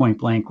head, point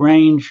blank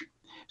range.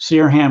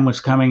 Sirhan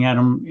was coming at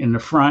him in the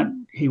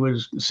front. He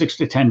was 6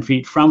 to 10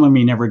 feet from him.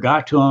 He never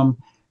got to him.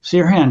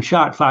 Sirhan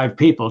shot 5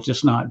 people,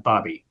 just not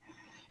Bobby.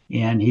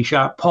 and he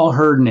shot Paul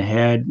Hurd in the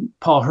head.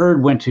 Paul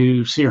Hurd went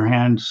to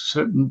Sirhan's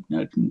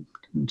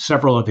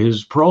several of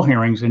his parole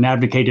hearings and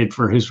advocated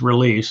for his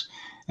release,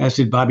 as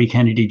did Bobby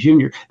Kennedy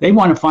Jr. They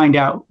want to find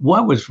out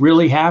what was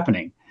really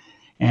happening.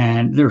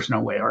 And there's no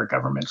way our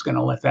government's going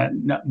to let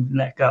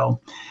that go.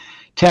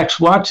 Tex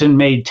Watson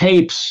made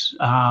tapes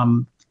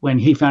when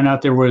he found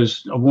out there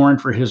was a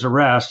warrant for his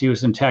arrest. He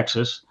was in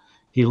Texas.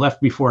 He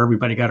left before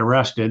everybody got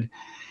arrested.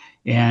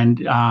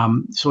 And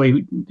so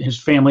his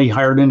family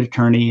hired an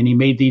attorney, and he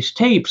made these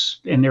tapes.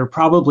 And they're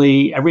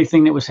probably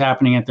everything that was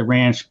happening at the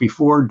ranch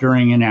before,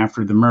 during, and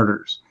after the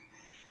murders.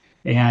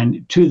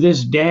 And to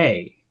this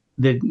day,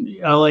 the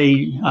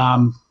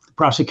LA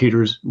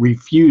prosecutors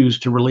refuse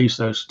to release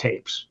those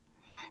tapes.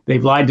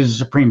 They've lied to the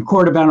Supreme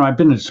Court about them. I've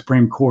been to the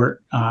Supreme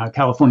Court,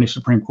 California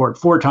Supreme Court,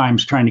 4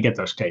 times trying to get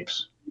those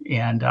tapes.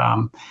 And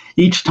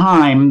each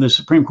time the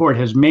Supreme Court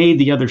has made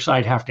the other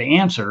side have to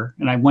answer,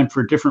 and I went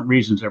for different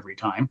reasons every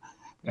time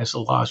as the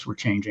laws were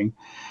changing.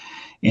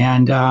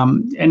 And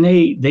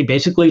they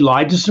basically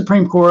lied to the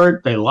Supreme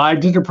Court. They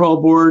lied to the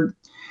parole board.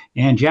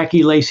 And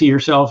Jackie Lacey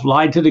herself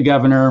lied to the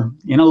governor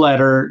in a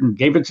letter and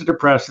gave it to the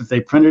press that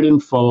they printed in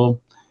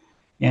full.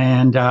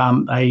 And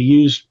I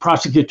used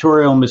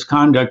prosecutorial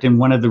misconduct in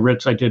one of the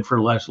writs I did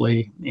for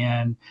Leslie.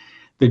 And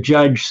the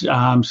judge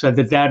said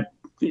that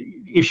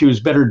issue is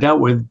better dealt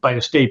with by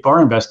a state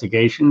bar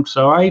investigation.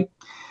 So I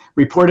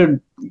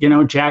reported,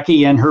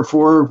 Jackie and her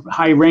 4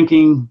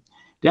 high-ranking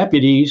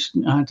deputies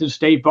to the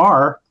state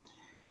bar.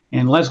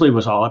 And Leslie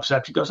was all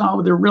upset. She goes,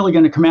 "Oh, they're really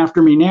going to come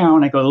after me now."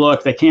 And I go,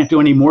 "Look, they can't do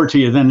any more to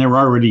you than they're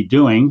already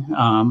doing."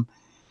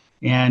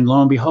 And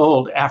lo and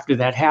behold, after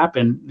that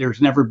happened,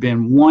 there's never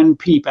been one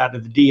peep out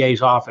of the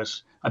DA's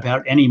office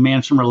about any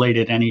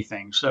Manson-related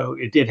anything. So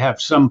it did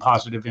have some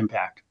positive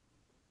impact.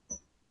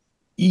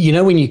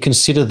 When you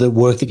consider the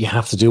work that you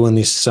have to do in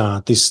this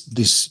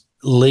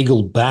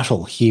legal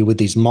battle here with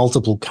these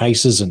multiple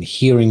cases and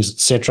hearings,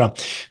 etc.,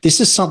 this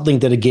is something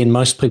that, again,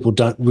 most people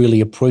don't really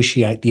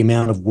appreciate the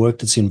amount of work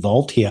that's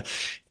involved here.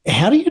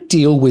 How do you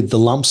deal with the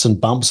lumps and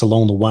bumps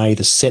along the way,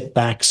 the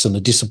setbacks and the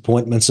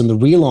disappointments, and the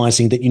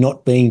realizing that you're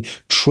not being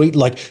treated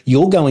like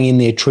you're going in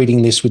there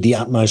treating this with the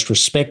utmost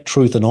respect,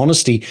 truth, and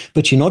honesty,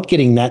 but you're not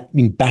getting that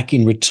back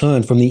in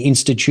return from the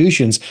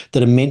institutions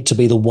that are meant to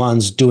be the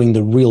ones doing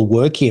the real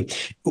work here?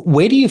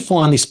 Where do you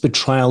find this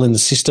betrayal in the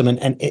system,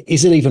 and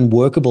is it even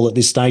workable at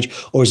this stage,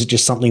 or is it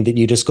just something that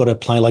you just got to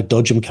play like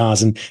dodgem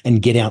cars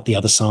and get out the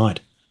other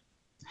side?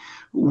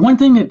 One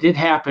thing that did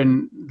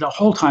happen the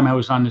whole time I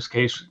was on this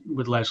case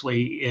with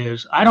Leslie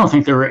is I don't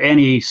think there were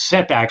any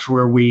setbacks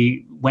where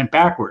we went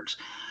backwards.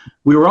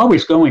 We were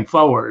always going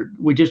forward.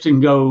 We just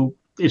didn't go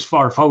as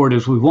far forward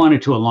as we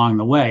wanted to along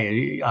the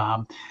way.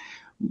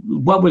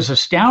 What was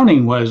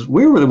astounding was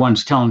we were the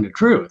ones telling the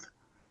truth.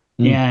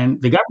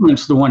 And the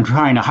government's the one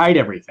trying to hide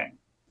everything.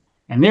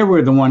 And they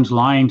were the ones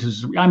lying to,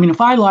 if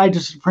I lied to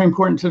the Supreme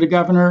Court and to the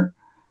governor,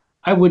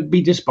 I would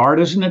be disbarred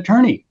as an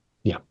attorney.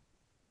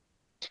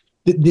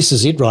 This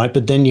is it, right?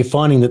 But then you're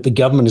finding that the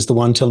government is the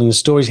one telling the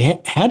stories.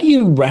 How do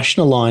you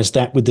rationalize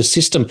that with the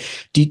system?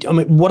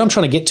 What I'm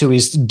trying to get to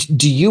is,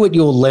 do you at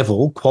your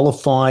level,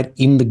 qualified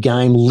in the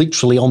game,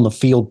 literally on the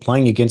field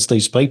playing against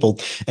these people,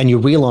 and you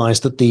realize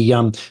that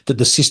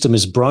the system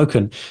is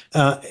broken,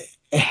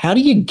 how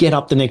do you get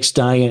up the next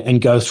day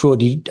and go through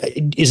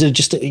it? Is it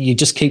just you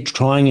just keep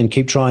trying and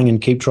keep trying and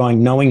keep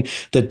trying, knowing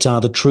that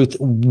the truth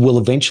will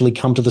eventually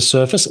come to the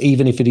surface,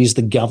 even if it is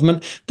the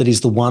government that is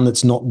the one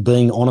that's not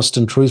being honest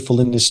and truthful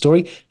in this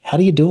story? How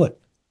do you do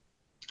it?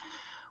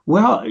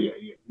 Well,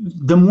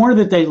 the more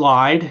that they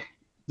lied,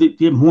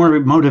 the more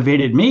it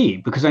motivated me,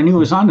 because I knew it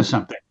was onto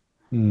something.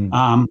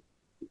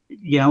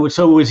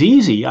 So it was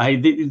easy.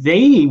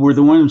 They were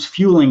the ones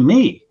fueling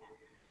me.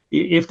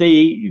 If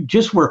they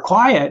just were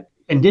quiet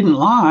and didn't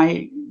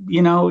lie,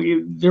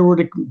 there would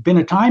have been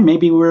a time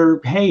maybe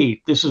where,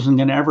 hey, this isn't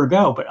going to ever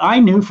go. But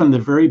I knew from the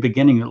very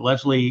beginning that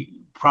Leslie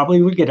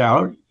probably would get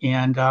out.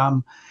 And,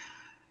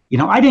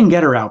 I didn't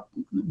get her out.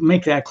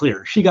 Make that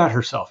clear. She got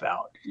herself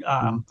out.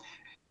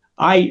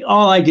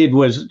 All I did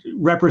was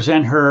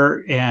represent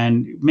her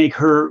and make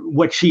her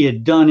what she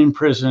had done in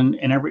prison,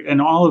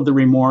 and all of the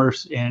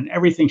remorse and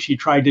everything she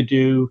tried to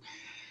do,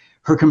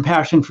 her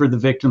compassion for the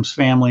victims'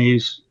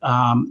 families.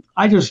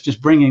 I was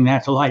just bringing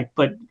that to light.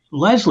 But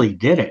Leslie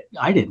did it.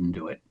 I didn't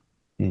do it.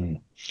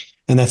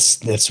 And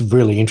that's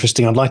really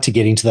interesting. I'd like to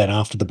get into that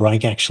after the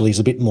break, actually, is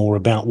a bit more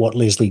about what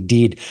Leslie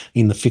did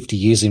in the 50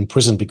 years in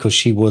prison, because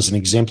she was an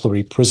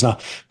exemplary prisoner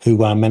who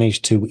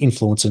managed to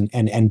influence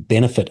and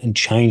benefit and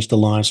change the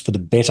lives for the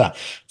better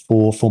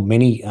for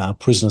many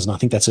prisoners. And I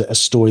think that's a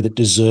story that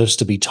deserves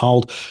to be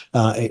told.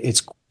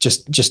 It's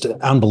just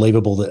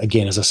unbelievable that,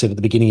 again, as I said at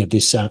the beginning of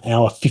this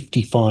hour,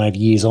 55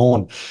 years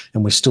on,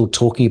 and we're still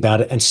talking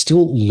about it and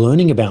still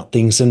learning about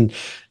things. And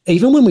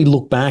even when we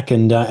look back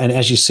and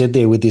as you said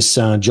there with this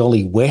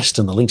Jolly West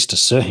and the links to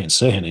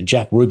Sirhan and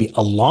Jack Ruby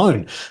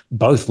alone,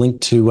 both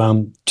linked to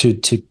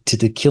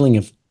the killing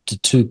of the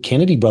two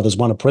Kennedy brothers,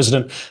 one a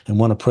president and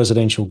one a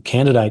presidential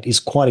candidate, is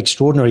quite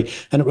extraordinary.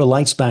 And it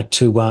relates back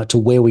to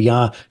where we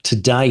are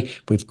today.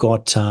 We've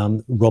got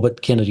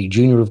Robert Kennedy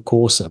Jr., of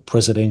course, a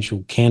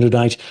presidential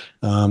candidate,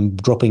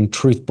 dropping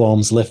truth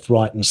bombs left,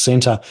 right and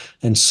centre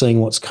and seeing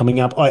what's coming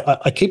up.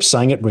 I keep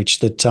saying it, Rich,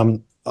 that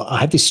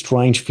I have this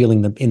strange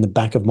feeling that in the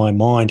back of my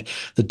mind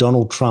that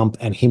Donald Trump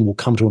and him will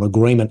come to an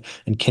agreement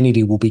and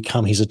Kennedy will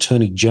become his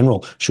attorney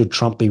general should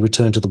Trump be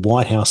returned to the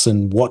White House.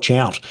 And watch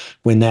out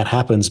when that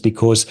happens,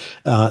 because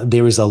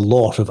there is a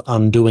lot of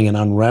undoing and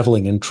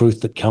unraveling and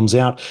truth that comes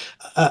out.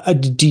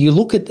 Do you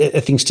look at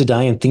things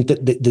today and think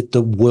that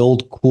the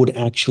world could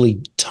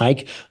actually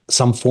take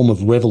some form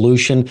of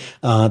revolution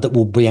that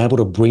will be able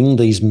to bring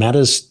these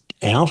matters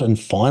out, and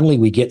finally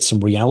we get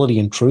some reality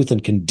and truth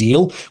and can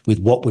deal with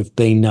what we've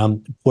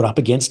been put up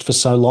against for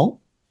so long?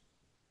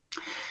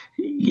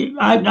 They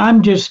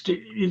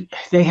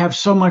have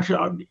so much,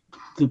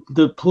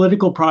 the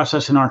political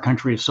process in our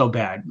country is so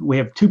bad. We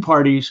have two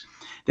parties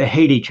that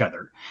hate each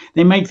other.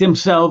 They make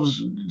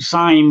themselves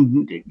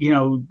sign,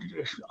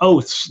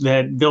 oaths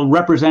that they'll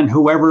represent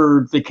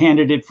whoever the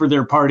candidate for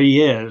their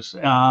party is.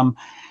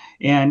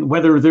 And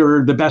whether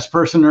they're the best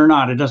person or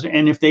not, it doesn't.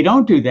 And if they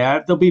don't do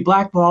that, they'll be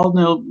blackballed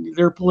and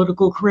their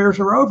political careers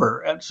are over.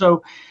 And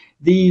so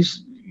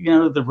these,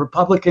 the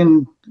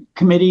Republican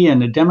Committee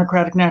and the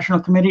Democratic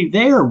National Committee,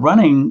 they are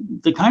running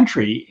the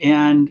country,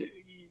 and,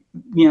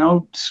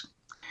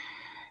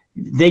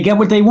 they get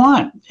what they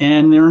want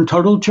and they're in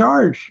total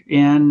charge.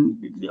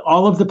 And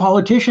all of the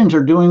politicians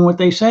are doing what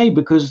they say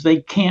because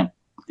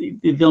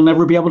they'll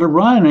never be able to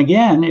run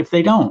again if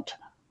they don't.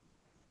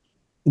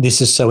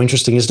 This is so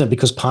interesting, isn't it?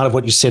 Because part of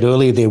what you said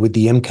earlier there with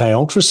the MK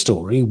Ultra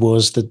story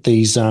was that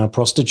these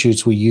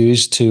prostitutes were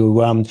used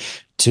to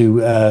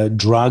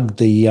drug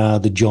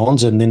the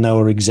Johns, and then they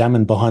were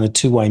examined behind the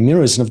two-way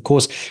mirrors. And of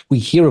course, we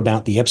hear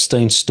about the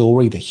Epstein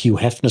story, the Hugh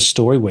Hefner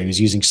story, where he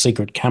was using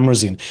secret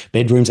cameras in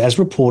bedrooms, as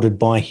reported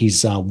by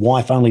his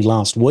wife only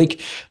last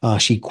week.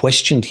 She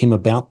questioned him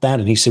about that,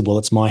 and he said, well,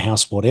 it's my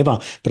house, whatever.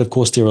 But of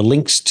course, there are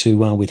links to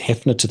with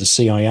Hefner to the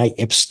CIA,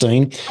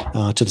 Epstein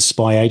to the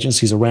spy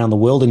agencies around the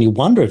world. And you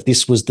wonder if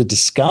this was the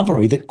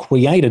discovery that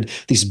created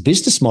this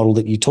business model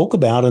that you talk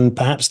about, and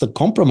perhaps the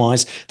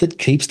compromise that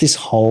keeps this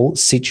whole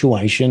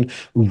situation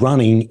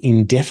running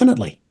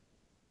indefinitely.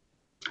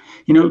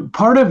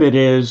 Part of it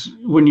is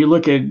when you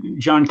look at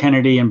John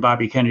Kennedy and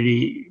Bobby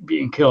Kennedy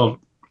being killed,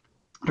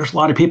 there's a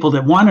lot of people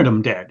that wanted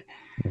them dead.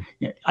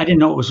 I didn't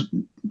know it was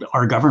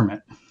our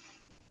government.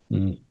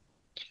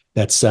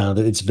 That's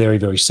it's very,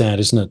 very sad,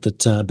 isn't it?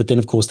 That but then,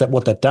 of course,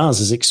 what that does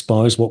is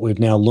expose what we've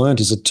now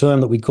learned is a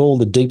term that we call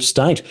the deep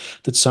state,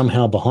 that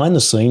somehow behind the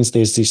scenes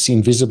there's this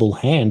invisible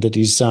hand that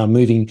is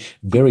moving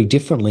very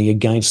differently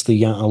against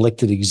the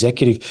elected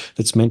executive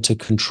that's meant to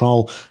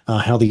control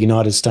how the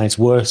United States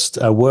works,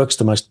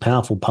 the most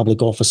powerful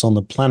public office on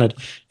the planet,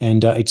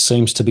 and it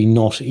seems to be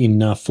not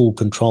in full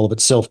control of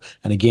itself.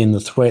 And again, the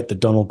threat that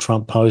Donald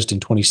Trump posed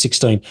in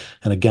 2016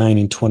 and again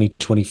in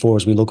 2024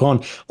 as we look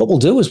on. What we'll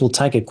do is we'll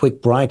take a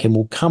quick break, and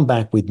we'll come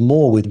back with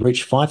more with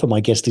Rich Pfeiffer,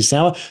 my guest this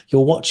hour.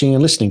 You're watching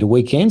and listening to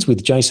Weekends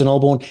with Jason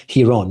Olbourne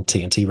here on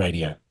TNT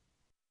Radio.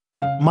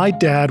 My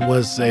dad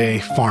was a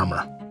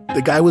farmer.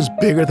 The guy was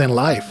bigger than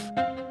life.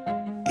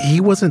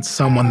 He wasn't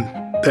someone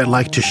that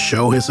liked to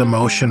show his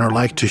emotion or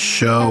liked to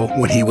show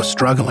when he was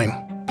struggling,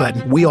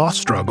 but we all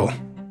struggle.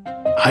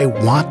 I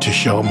want to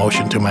show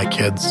emotion to my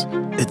kids.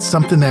 It's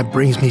something that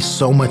brings me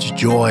so much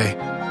joy,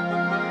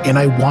 and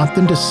I want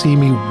them to see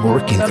me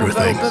working through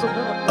things.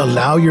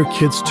 Allow your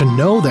kids to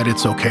know that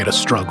it's okay to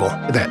struggle,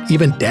 that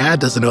even dad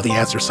doesn't know the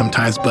answer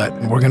sometimes, but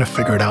we're going to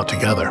figure it out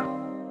together.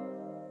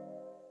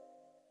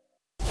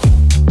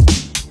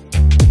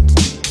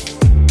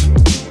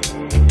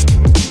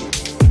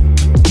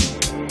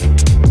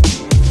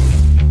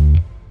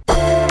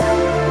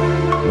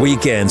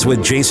 Weekends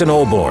with Jason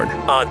Olbourne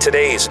on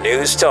today's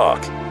News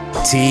Talk,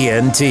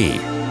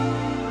 TNT.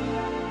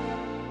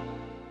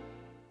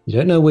 You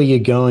don't know where you're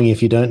going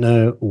if you don't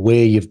know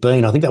where you've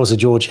been. I think that was a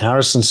George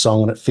Harrison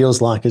song, and it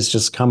feels like it's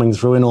just coming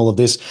through in all of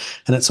this.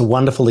 And it's a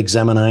wonderful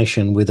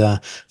examination with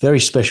a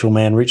very special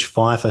man, Rich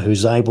Pfeiffer,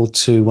 who's able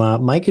to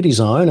make it his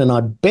own. And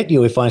I bet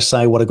you if I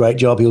say what a great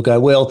job, he'll go,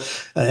 well,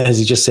 as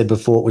he just said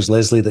before, it was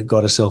Leslie that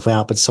got herself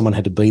out, but someone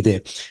had to be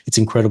there. It's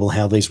incredible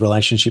how these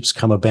relationships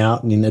come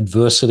about, and in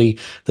adversity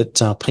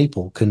that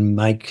people can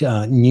make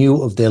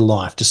new of their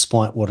life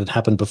despite what had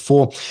happened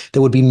before.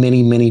 There would be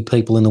many, many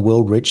people in the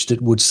world, Rich,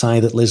 that would say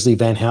that Leslie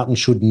Van Houten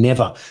should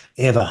never,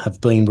 ever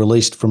have been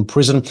released from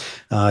prison.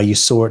 You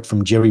saw it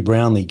from Jerry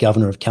Brown, the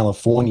governor of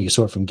California. You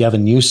saw it from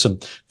Gavin Newsom,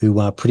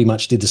 who pretty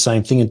much did the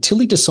same thing until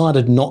he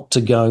decided not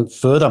to go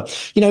further.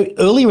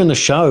 Earlier in the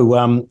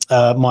show,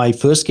 my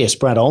first guest,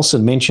 Brad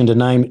Olson, mentioned a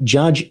name,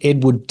 Judge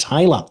Edward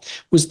Taylor.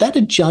 Was that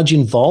a judge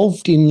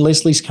involved in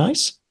Leslie's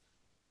case?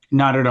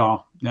 Not at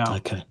all, no.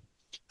 Okay.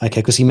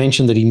 Okay, because he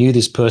mentioned that he knew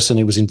this person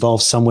who was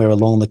involved somewhere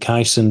along the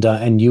case and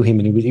knew him,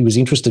 and he was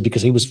interested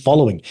because he was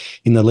following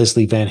in the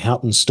Leslie Van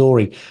Houten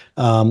story,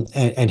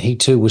 and he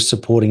too was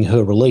supporting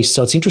her release.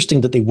 So it's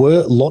interesting that there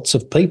were lots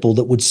of people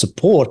that would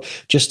support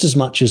just as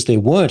much as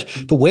there weren't.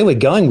 But where we're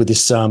going with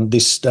this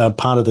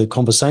part of the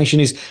conversation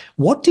is,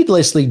 what did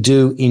Leslie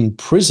do in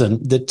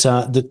prison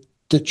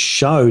that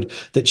showed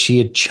that she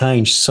had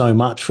changed so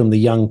much from the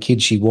young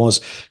kid she was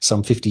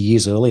some 50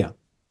 years earlier?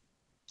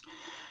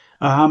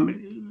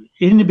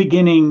 In the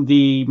beginning,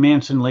 the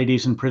Manson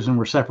ladies in prison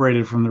were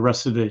separated from the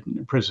rest of the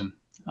prison.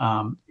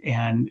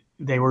 And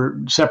they were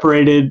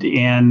separated,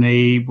 and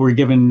they were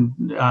given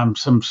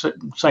some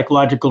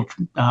psychological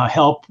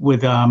help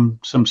with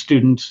some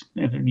students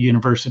at the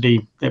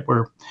university that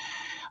were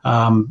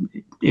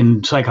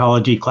in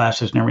psychology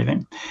classes and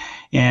everything.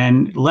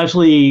 And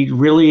Leslie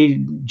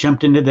really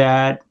jumped into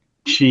that.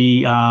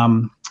 She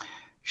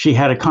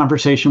had a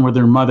conversation with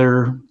her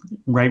mother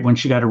right when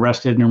she got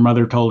arrested, and her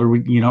mother told her,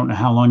 "You don't know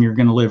how long you're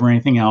going to live or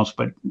anything else."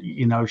 But,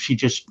 she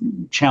just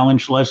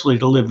challenged Leslie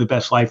to live the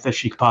best life that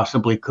she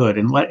possibly could.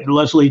 And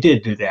Leslie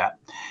did do that.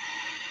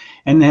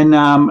 And then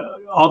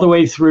all the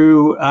way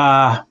through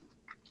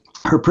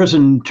her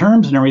prison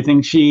terms and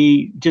everything,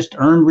 she just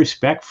earned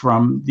respect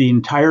from the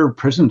entire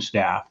prison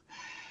staff.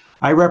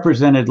 I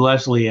represented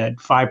Leslie at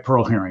 5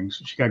 parole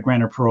hearings. She got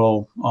granted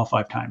parole all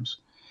 5 times.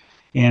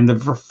 And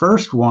the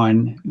first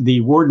one,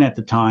 the warden at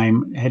the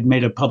time had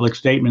made a public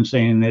statement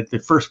saying that the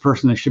first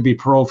person that should be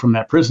paroled from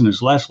that prison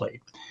is Leslie.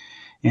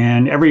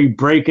 And every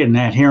break in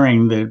that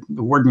hearing, the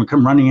warden would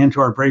come running into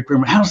our break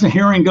room. "How's the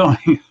hearing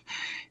going?"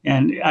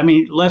 And I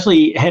mean,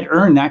 Leslie had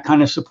earned that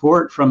kind of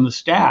support from the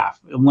staff.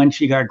 And when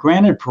she got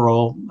granted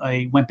parole,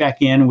 I went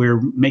back in. We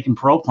were making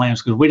parole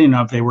plans because we didn't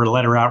know if they were to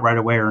let her out right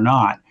away or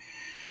not.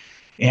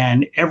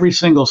 And every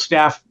single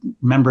staff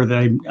member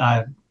that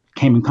I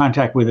came in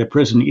contact with at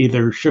prison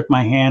either shook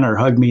my hand or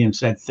hugged me and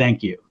said,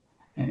 "Thank you."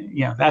 And,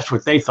 that's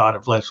what they thought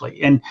of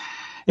Leslie. And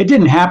it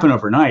didn't happen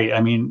overnight. I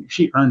mean,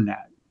 she earned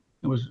that.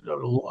 It was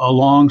a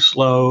long,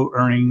 slow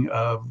earning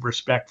of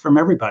respect from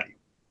everybody.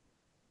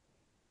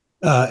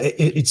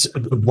 It's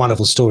a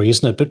wonderful story,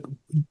 isn't it? But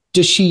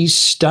does she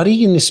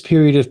study in this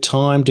period of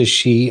time? Does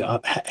she?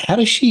 How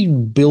does she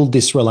build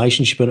this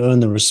relationship and earn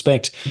the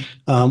respect?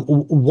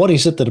 What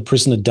is it that a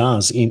prisoner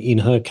does in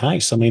her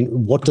case? I mean,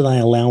 what do they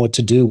allow her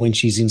to do when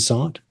she's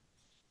inside?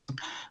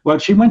 Well,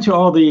 she went to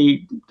all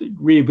the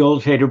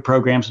rehabilitative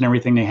programs and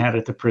everything they had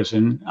at the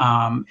prison,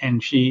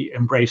 and she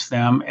embraced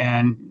them.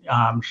 And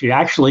she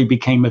actually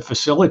became a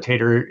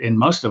facilitator in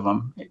most of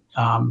them.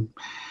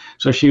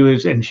 So she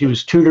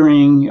was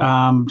tutoring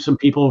some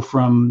people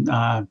from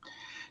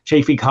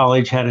Chaffey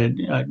College, had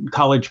a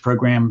college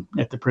program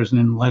at the prison,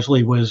 and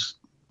Leslie was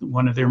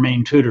one of their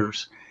main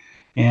tutors.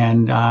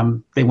 And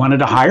they wanted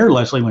to hire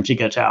Leslie when she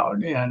gets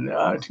out. And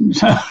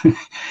so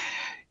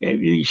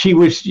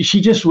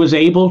she just was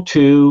able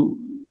to,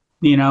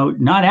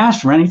 not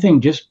ask for anything,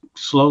 just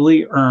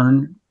slowly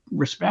earn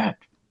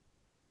respect.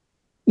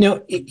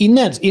 Now, in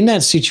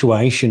that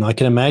situation, I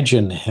can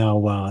imagine how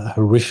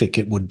horrific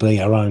it would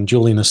be. Our own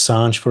Julian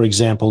Assange, for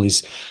example,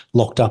 is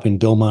locked up in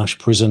Belmarsh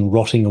prison,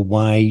 rotting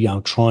away,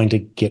 trying to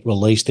get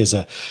released. There's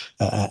an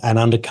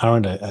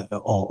undercurrent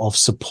of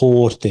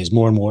support. There's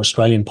more and more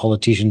Australian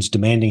politicians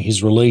demanding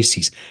his release.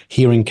 His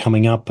hearing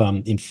coming up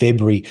in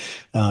February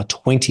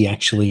 20,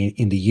 actually,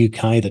 in the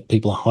UK, that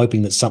people are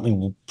hoping that something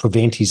will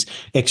prevent his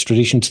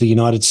extradition to the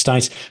United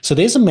States. So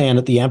there's a man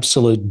at the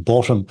absolute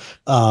bottom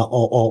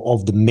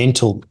of the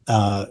mental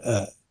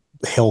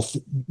health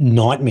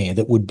nightmare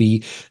that would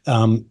be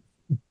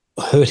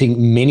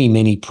hurting many,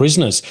 many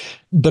prisoners.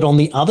 But on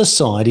the other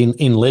side,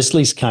 in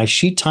Leslie's case,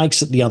 she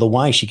takes it the other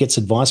way. She gets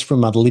advice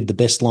from her to live the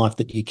best life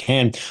that you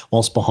can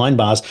whilst behind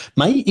bars.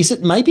 Is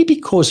it maybe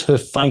because her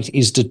fate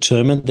is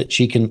determined that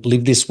she can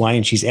live this way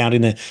and she's out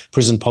in a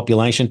prison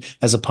population,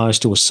 as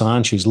opposed to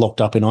Assange, who's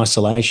locked up in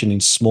isolation in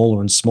smaller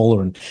and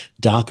smaller and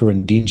darker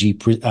and dingy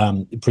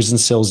prison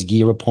cells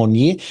year upon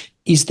year?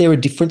 Is there a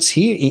difference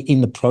here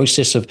in the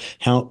process of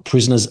how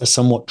prisoners are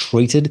somewhat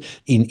treated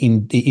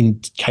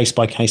in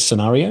case-by-case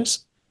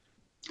scenarios?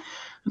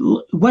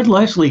 What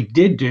Leslie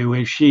did do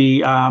is she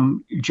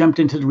jumped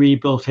into the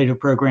rehabilitative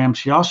program.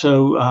 She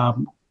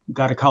also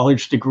got a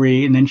college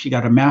degree, and then she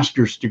got a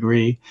master's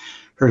degree.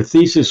 Her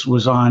thesis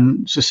was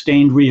on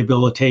sustained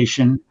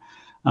rehabilitation.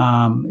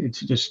 It's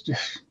just a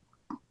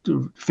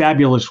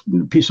fabulous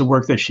piece of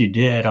work that she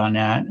did on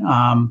that.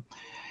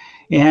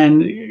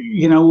 And,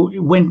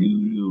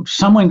 when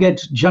someone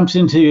jumps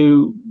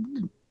into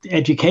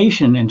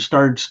education and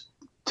starts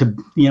to,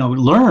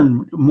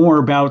 learn more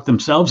about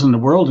themselves and the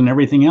world and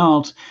everything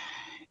else,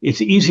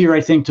 it's easier, I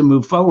think, to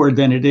move forward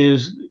than it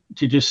is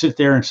to just sit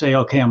there and say,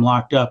 okay, I'm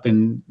locked up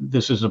and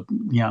this is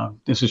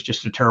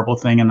just a terrible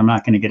thing and I'm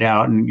not going to get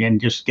out, and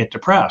just get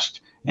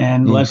depressed.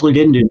 And Leslie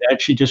didn't do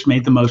that. She just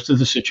made the most of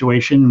the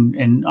situation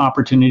and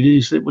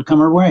opportunities that would come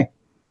her way.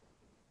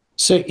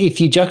 So if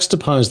you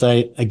juxtapose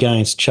that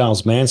against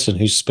Charles Manson,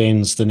 who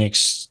spends the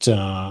next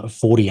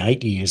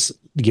 48 years,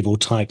 give or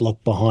take,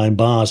 locked behind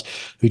bars,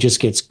 who just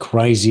gets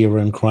crazier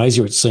and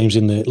crazier, it seems,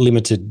 in the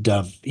limited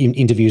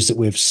interviews that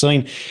we've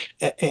seen,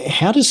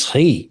 how does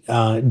he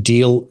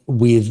deal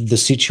with the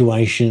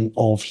situation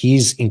of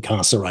his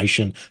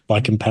incarceration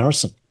by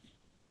comparison?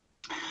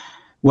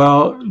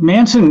 Well,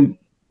 Manson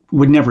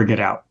would never get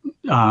out,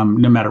 no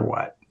matter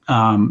what.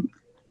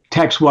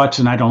 Tex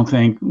Watson, I don't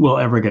think, will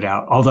ever get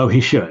out, although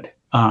he should.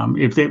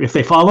 If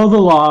they follow the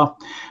law,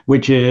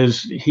 which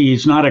is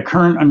he's not a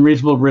current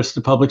unreasonable risk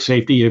to public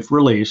safety if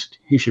released,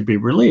 he should be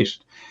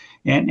released.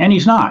 And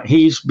he's not.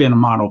 He's been a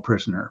model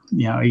prisoner.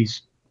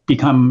 He's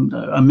become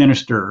a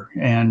minister,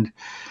 and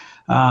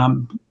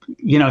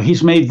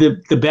he's made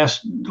the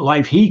best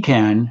life he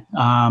can.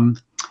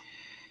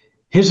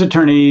 His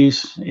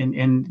attorneys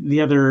and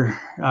the other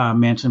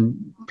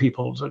Manson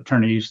people's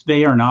attorneys,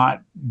 they are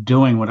not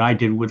doing what I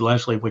did with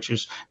Leslie, which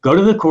is go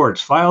to the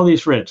courts, file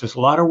these writs. It's a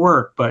lot of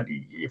work, but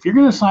if you're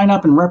going to sign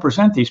up and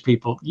represent these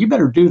people, you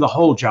better do the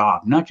whole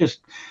job, not just,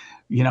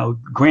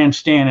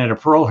 grandstand at a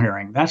parole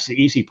hearing. That's the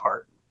easy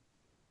part.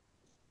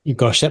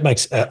 Gosh, that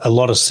makes a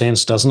lot of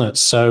sense, doesn't it?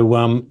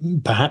 So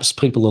perhaps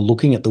people are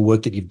looking at the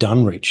work that you've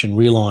done, Rich, and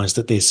realise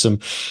that there's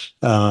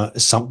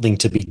something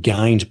to be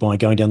gained by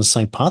going down the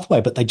same pathway,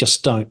 but they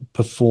just don't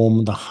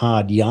perform the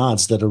hard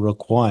yards that are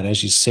required,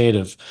 as you said,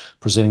 of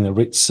presenting the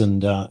writs and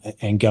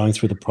going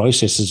through the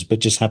processes, but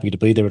just happy to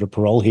be there at a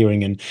parole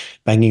hearing and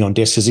banging on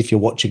desks as if you're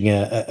watching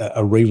a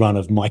rerun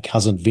of My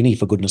Cousin Vinny,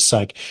 for goodness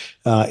sake.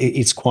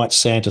 It's quite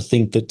sad to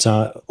think that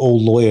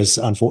all lawyers,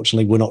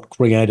 unfortunately, were not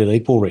created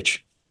equal,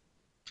 Rich.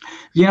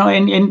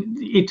 And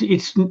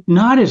it's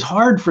not as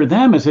hard for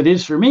them as it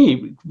is for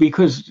me,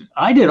 because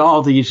I did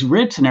all these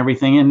writs and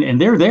everything, and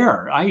they're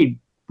there. I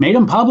made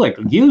them public,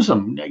 use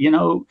them.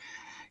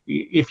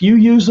 If you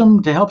use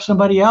them to help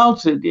somebody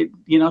else, the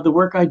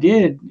work I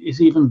did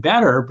is even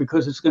better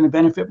because it's going to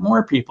benefit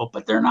more people.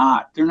 But they're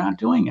not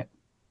doing it.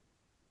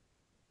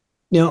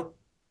 Now,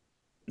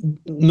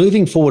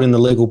 moving forward in the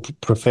legal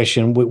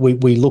profession,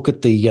 we look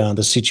at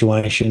the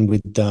situation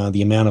with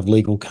the amount of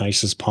legal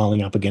cases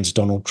piling up against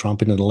Donald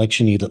Trump in an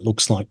election year that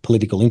looks like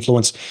political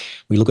influence.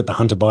 We look at the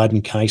Hunter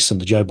Biden case and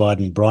the Joe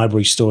Biden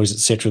bribery stories, et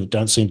cetera, that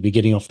don't seem to be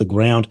getting off the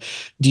ground.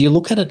 Do you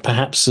look at it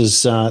perhaps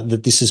as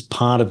that this is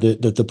part of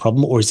the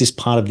problem, or is this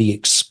part of the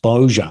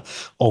exposure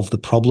of the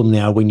problem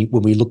now when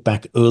we look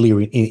back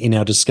earlier in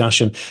our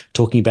discussion,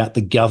 talking about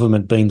the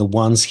government being the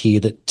ones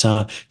here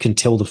that can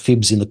tell the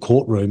fibs in the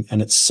courtroom,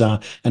 and it's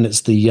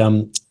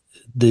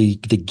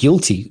the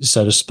guilty,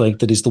 so to speak,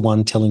 that is the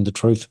one telling the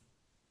truth?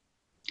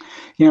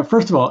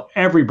 First of all,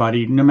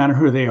 everybody, no matter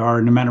who they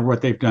are, no matter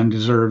what they've done,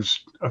 deserves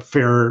a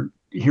fair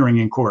hearing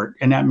in court.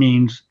 And that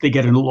means they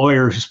get a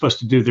lawyer who's supposed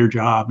to do their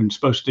job and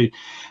supposed to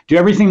do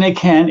everything they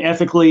can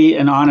ethically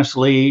and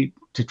honestly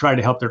to try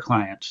to help their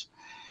clients.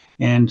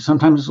 And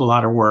sometimes it's a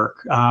lot of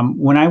work.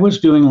 When I was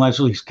doing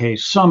Leslie's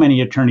case, so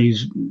many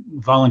attorneys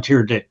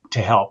volunteered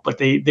to help, but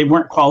they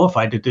weren't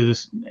qualified to do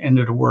this end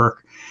of the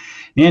work.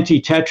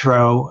 Nancy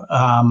Tetreault,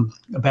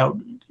 about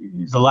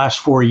the last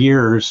 4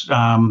 years,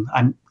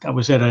 I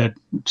was at a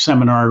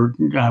seminar,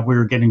 we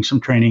were getting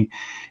some training,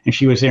 and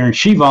she was there, and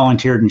she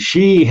volunteered, and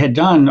she had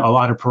done a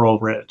lot of parole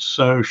writs,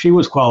 so she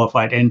was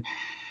qualified, and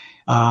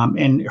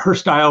her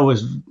style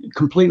was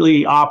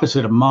completely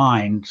opposite of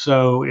mine,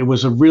 so it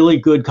was a really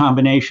good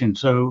combination.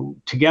 So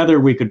together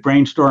we could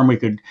brainstorm, we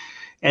could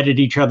edit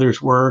each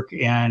other's work,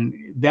 and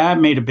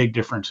that made a big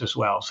difference as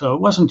well. So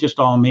it wasn't just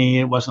all me,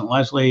 it wasn't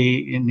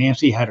Leslie, and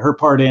Nancy had her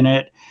part in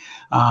it.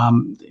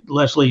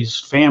 Leslie's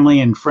family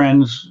and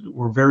friends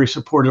were very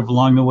supportive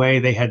along the way.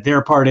 They had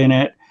their part in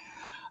it.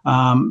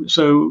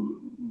 So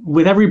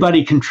with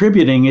everybody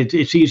contributing,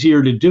 it's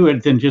easier to do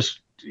it than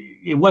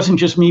it wasn't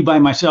just me by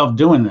myself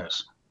doing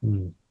this.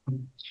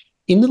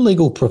 In the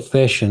legal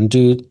profession,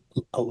 do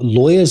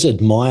lawyers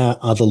admire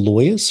other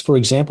lawyers? For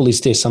example,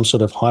 is there some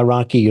sort of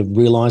hierarchy of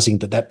realizing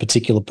that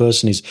particular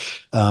person is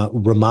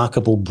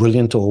remarkable,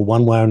 brilliant, or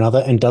one way or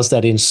another? And does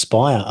that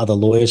inspire other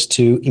lawyers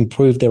to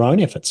improve their own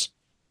efforts?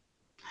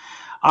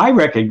 I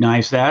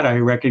recognize that. I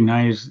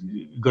recognize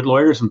good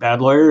lawyers and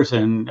bad lawyers,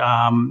 and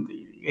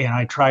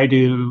I try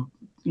to,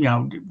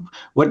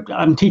 what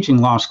I'm teaching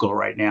law school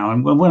right now,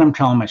 and what I'm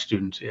telling my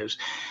students is,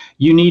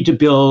 you need to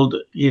build,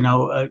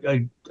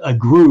 a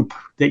group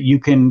that you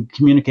can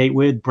communicate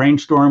with,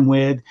 brainstorm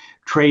with,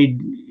 trade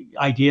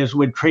ideas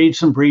with, trade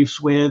some briefs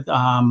with,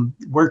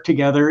 work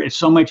together. It's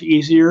so much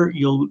easier.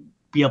 You'll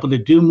be able to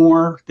do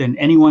more than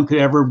anyone could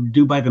ever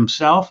do by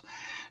themselves.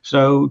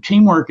 So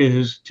teamwork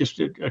is just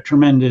a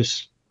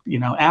tremendous,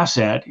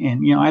 asset.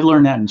 And, I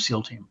learned that in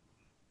SEAL team.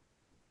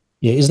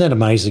 Yeah, isn't that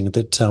amazing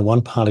that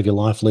one part of your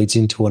life leads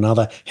into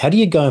another? How do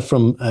you go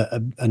from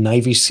a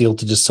Navy SEAL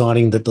to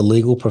deciding that the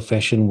legal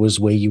profession was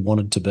where you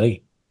wanted to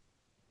be?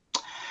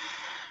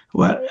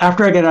 Well,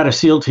 after I got out of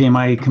SEAL team,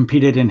 I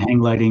competed in hang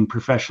gliding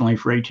professionally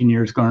for 18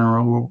 years, going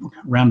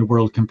around the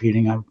world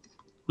competing. I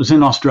was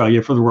in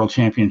Australia for the World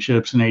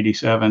Championships in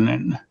 '87,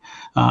 and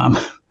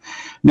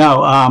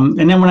No.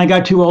 And then when I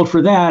got too old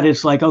for that,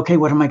 it's like, okay,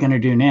 what am I going to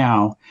do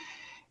now?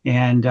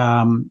 And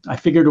I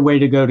figured a way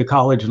to go to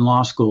college and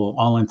law school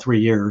all in 3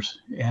 years.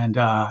 And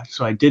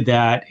so I did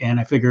that. And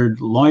I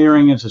figured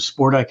lawyering is a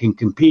sport I can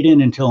compete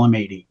in until I'm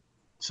 80.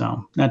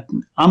 So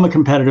I'm a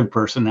competitive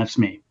person. That's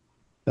me.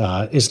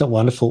 Isn't it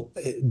wonderful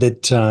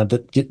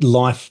that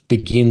life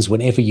begins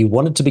whenever you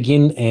want it to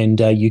begin, and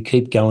you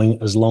keep going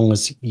as long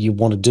as you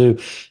want to do,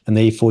 and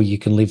therefore you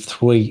can live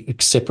 3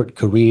 separate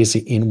careers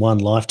in one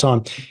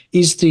lifetime.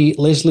 Is the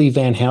Leslie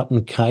Van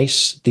Houten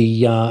case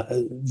the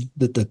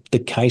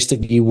case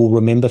that you will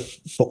remember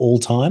for all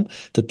time?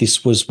 That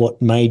this was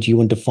what made you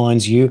and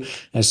defines you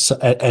as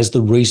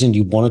the reason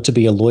you wanted to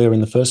be a lawyer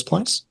in the first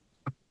place?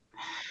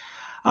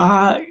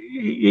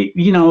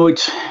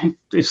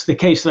 It's the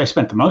case that I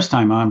spent the most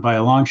time on by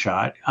a long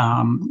shot.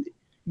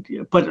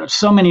 But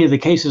so many of the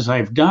cases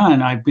I've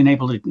done, I've been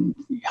able to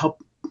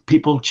help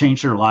people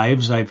change their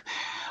lives. I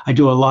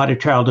do a lot of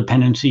child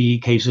dependency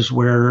cases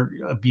where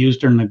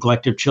abused or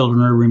neglected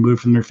children are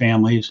removed from their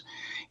families,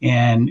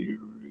 and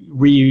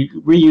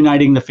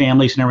reuniting the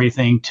families and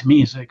everything, to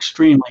me, is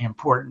extremely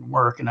important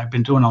work. And I've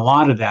been doing a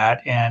lot of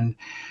that. And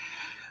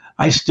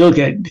I still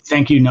get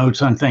thank you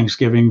notes on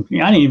Thanksgiving.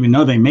 I didn't even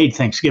know they made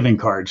Thanksgiving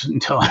cards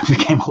until I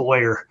became a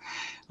lawyer.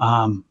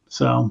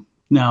 So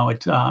no,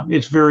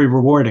 it's very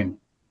rewarding.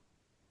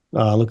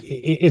 Look,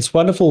 it's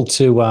wonderful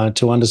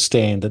to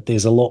understand that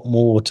there's a lot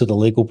more to the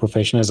legal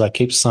profession. As I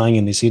keep saying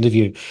in this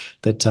interview,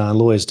 that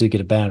lawyers do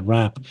get a bad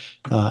rap.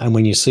 And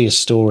when you see a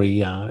story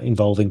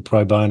involving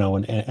pro bono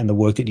and the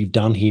work that you've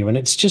done here, and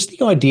it's just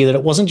the idea that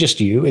it wasn't just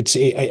you.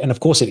 And of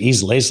course it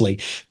is Leslie,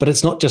 but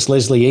it's not just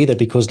Leslie either,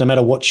 because no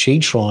matter what she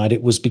tried,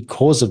 it was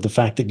because of the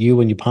fact that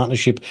you and your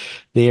partnership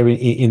there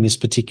in this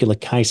particular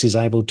case is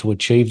able to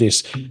achieve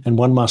this. And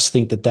one must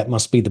think that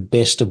must be the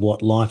best of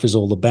what life is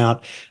all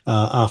about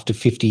after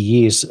 50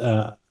 years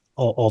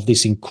of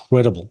this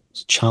incredible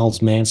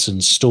Charles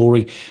Manson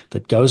story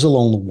that goes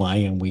along the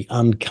way, and we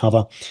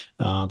uncover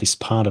this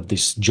part of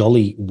this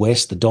Jolly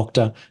West, the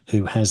doctor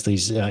who has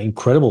these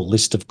incredible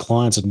list of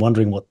clients, and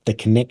wondering what the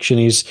connection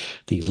is,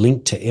 the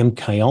link to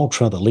MK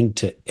Ultra, the link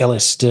to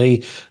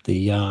LSD,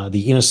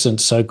 the innocent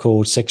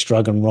so-called sex,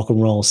 drug and rock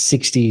and roll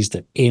 60s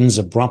that ends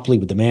abruptly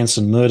with the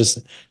Manson murders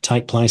that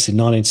take place in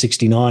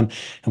 1969.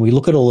 And we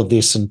look at all of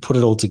this and put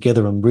it all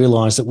together and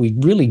realize that we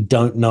really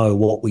don't know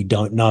what we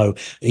don't know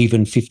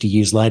even 50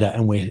 years later,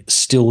 and we're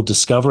still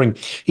discovering.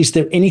 Is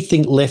there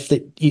anything left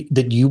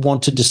that you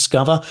want to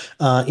discover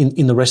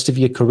in the rest of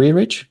your career,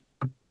 Rich?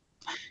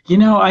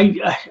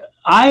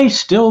 I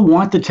still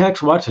want the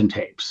Tex Watson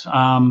tapes.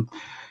 Tom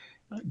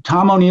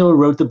O'Neill, who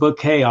wrote the book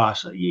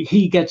Chaos,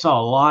 he gets a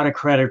lot of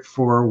credit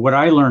for what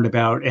I learned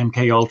about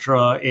MK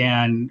Ultra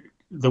and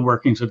the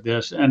workings of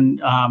this. And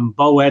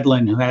Bo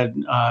Edlin, who had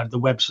the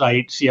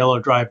website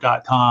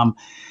cielodrive.com,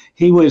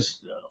 he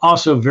was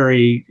also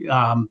very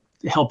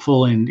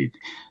helpful in.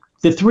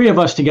 The 3 of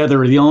us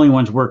together are the only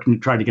ones working to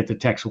try to get the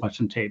Tex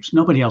Watson tapes.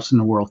 Nobody else in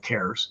the world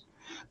cares.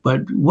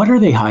 But what are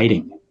they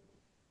hiding?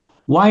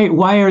 Why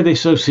are they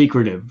so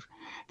secretive?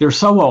 They're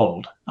so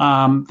old.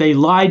 They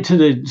lied to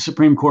the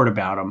Supreme Court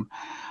about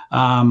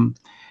them.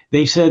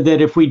 They said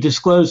that if we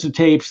disclose the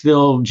tapes,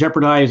 they'll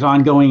jeopardize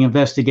ongoing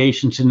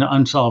investigations into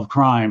unsolved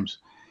crimes.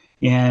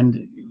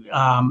 And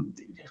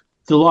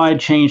the law had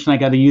changed, and I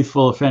got a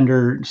youthful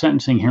offender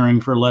sentencing hearing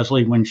for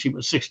Leslie when she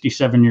was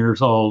 67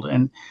 years old.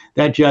 And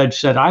that judge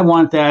said, I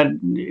want that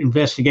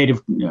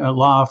investigative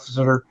law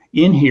officer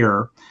in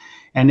here.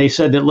 And they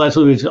said that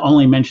Leslie was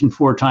only mentioned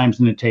 4 times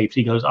in the tapes.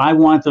 He goes, I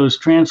want those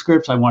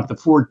transcripts. I want the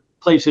 4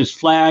 places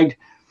flagged.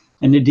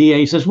 And the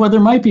DA says, well, there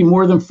might be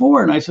more than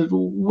 4. And I said,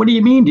 well, what do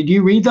you mean? Did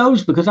you read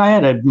those? Because I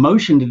had a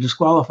motion to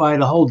disqualify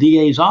the whole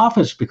DA's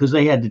office because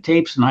they had the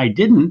tapes and I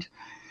didn't.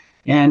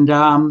 And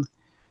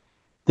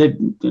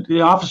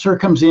the officer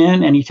comes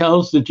in and he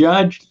tells the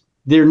judge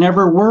there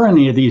never were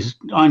any of these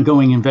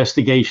ongoing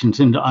investigations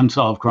into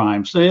unsolved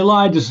crimes. So they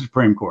lied to the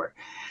Supreme Court.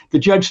 The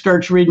judge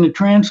starts reading the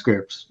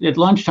transcripts. At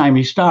lunchtime,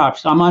 he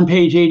stops. I'm on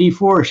page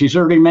 84. She's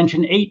already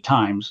mentioned 8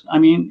 times. I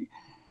mean,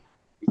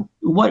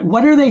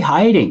 what are they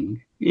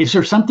hiding? Is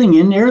there something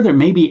in there that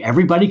maybe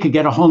everybody could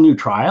get a whole new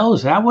trial?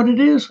 Is that what it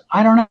is?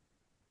 I don't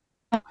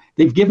know.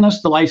 They've given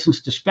us the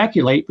license to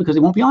speculate because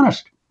they won't be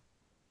honest.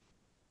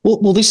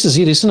 Well, this is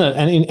it, isn't it?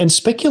 And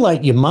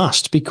speculate you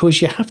must,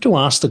 because you have to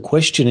ask the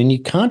question, and you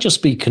can't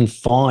just be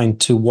confined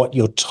to what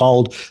you're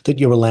told that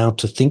you're allowed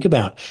to think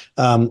about.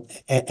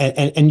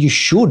 And you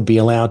should be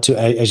allowed to,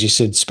 as you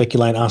said,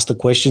 speculate, ask the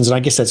questions. And I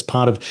guess that's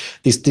part of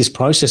this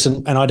process.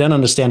 And I don't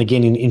understand,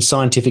 again, in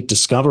scientific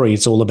discovery,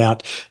 it's all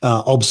about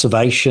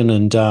observation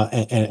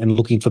and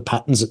looking for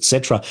patterns,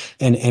 etc.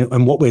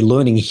 And what we're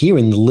learning here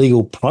in the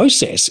legal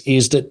process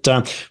is that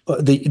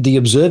the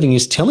observing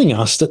is telling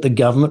us that the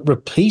government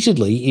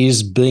repeatedly he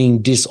is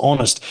being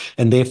dishonest,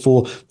 and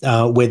therefore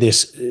where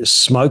there's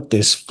smoke,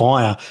 there's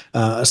fire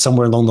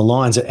somewhere along the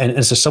lines.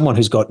 And so someone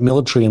who's got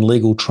military and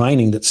legal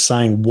training that's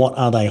saying, what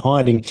are they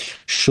hiding,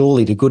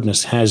 surely to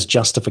goodness has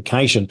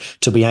justification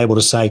to be able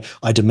to say,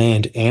 I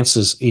demand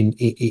answers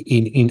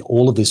in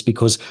all of this,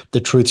 because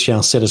the truth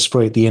shall set us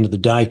free. At the end of the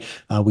day,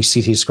 we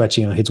sit here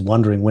scratching our heads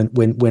wondering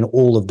when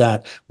all of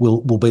that will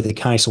be the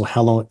case, or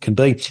how long it can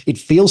be. It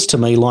feels to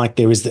me like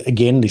there is,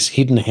 again, this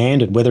hidden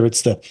hand, and whether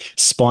it's the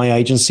spy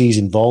agencies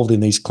involved in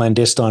these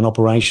clandestine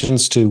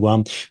operations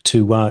to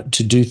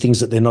do things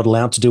that they're not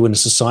allowed to do in a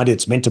society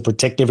that's meant to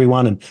protect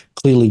everyone and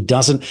clearly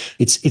doesn't.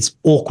 It's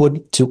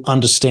awkward to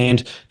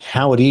understand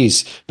how it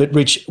is. But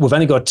Rich, we've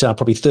only got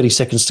probably 30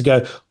 seconds to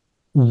go.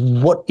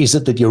 What is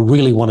it that you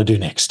really want to do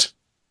next?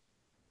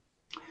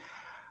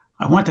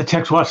 I want the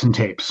Tex Watson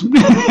tapes.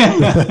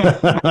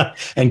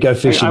 And go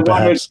fishing,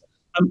 perhaps.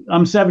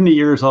 I'm 70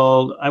 years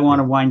old. I want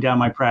to wind down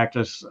my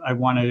practice. I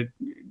want to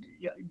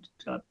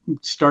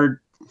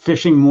start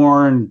fishing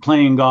more and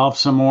playing golf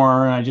some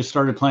more. I just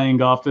started playing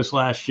golf this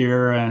last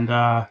year. And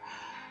I'll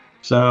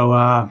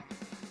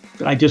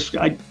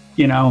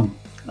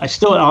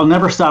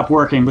never stop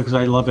working because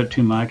I love it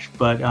too much.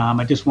 But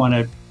I just want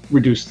to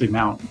reduce the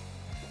amount.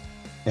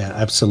 Yeah,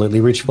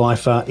 absolutely. Rich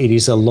Pfeiffer, it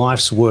is a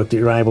life's work that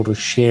you're able to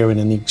share in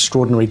an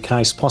extraordinary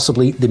case,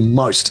 possibly the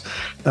most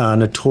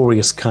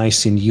notorious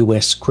case in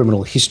US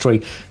criminal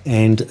history,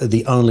 and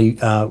the only,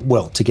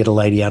 to get a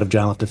lady out of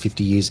jail after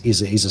 50 years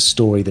is a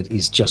story that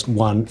is just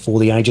one for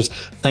the ages.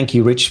 Thank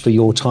you, Rich, for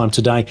your time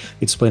today.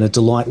 It's been a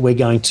delight. We're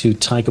going to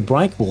take a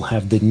break. We'll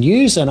have the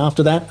news, and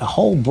after that, a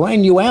whole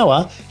brand new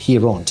hour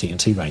here on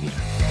TNT Radio.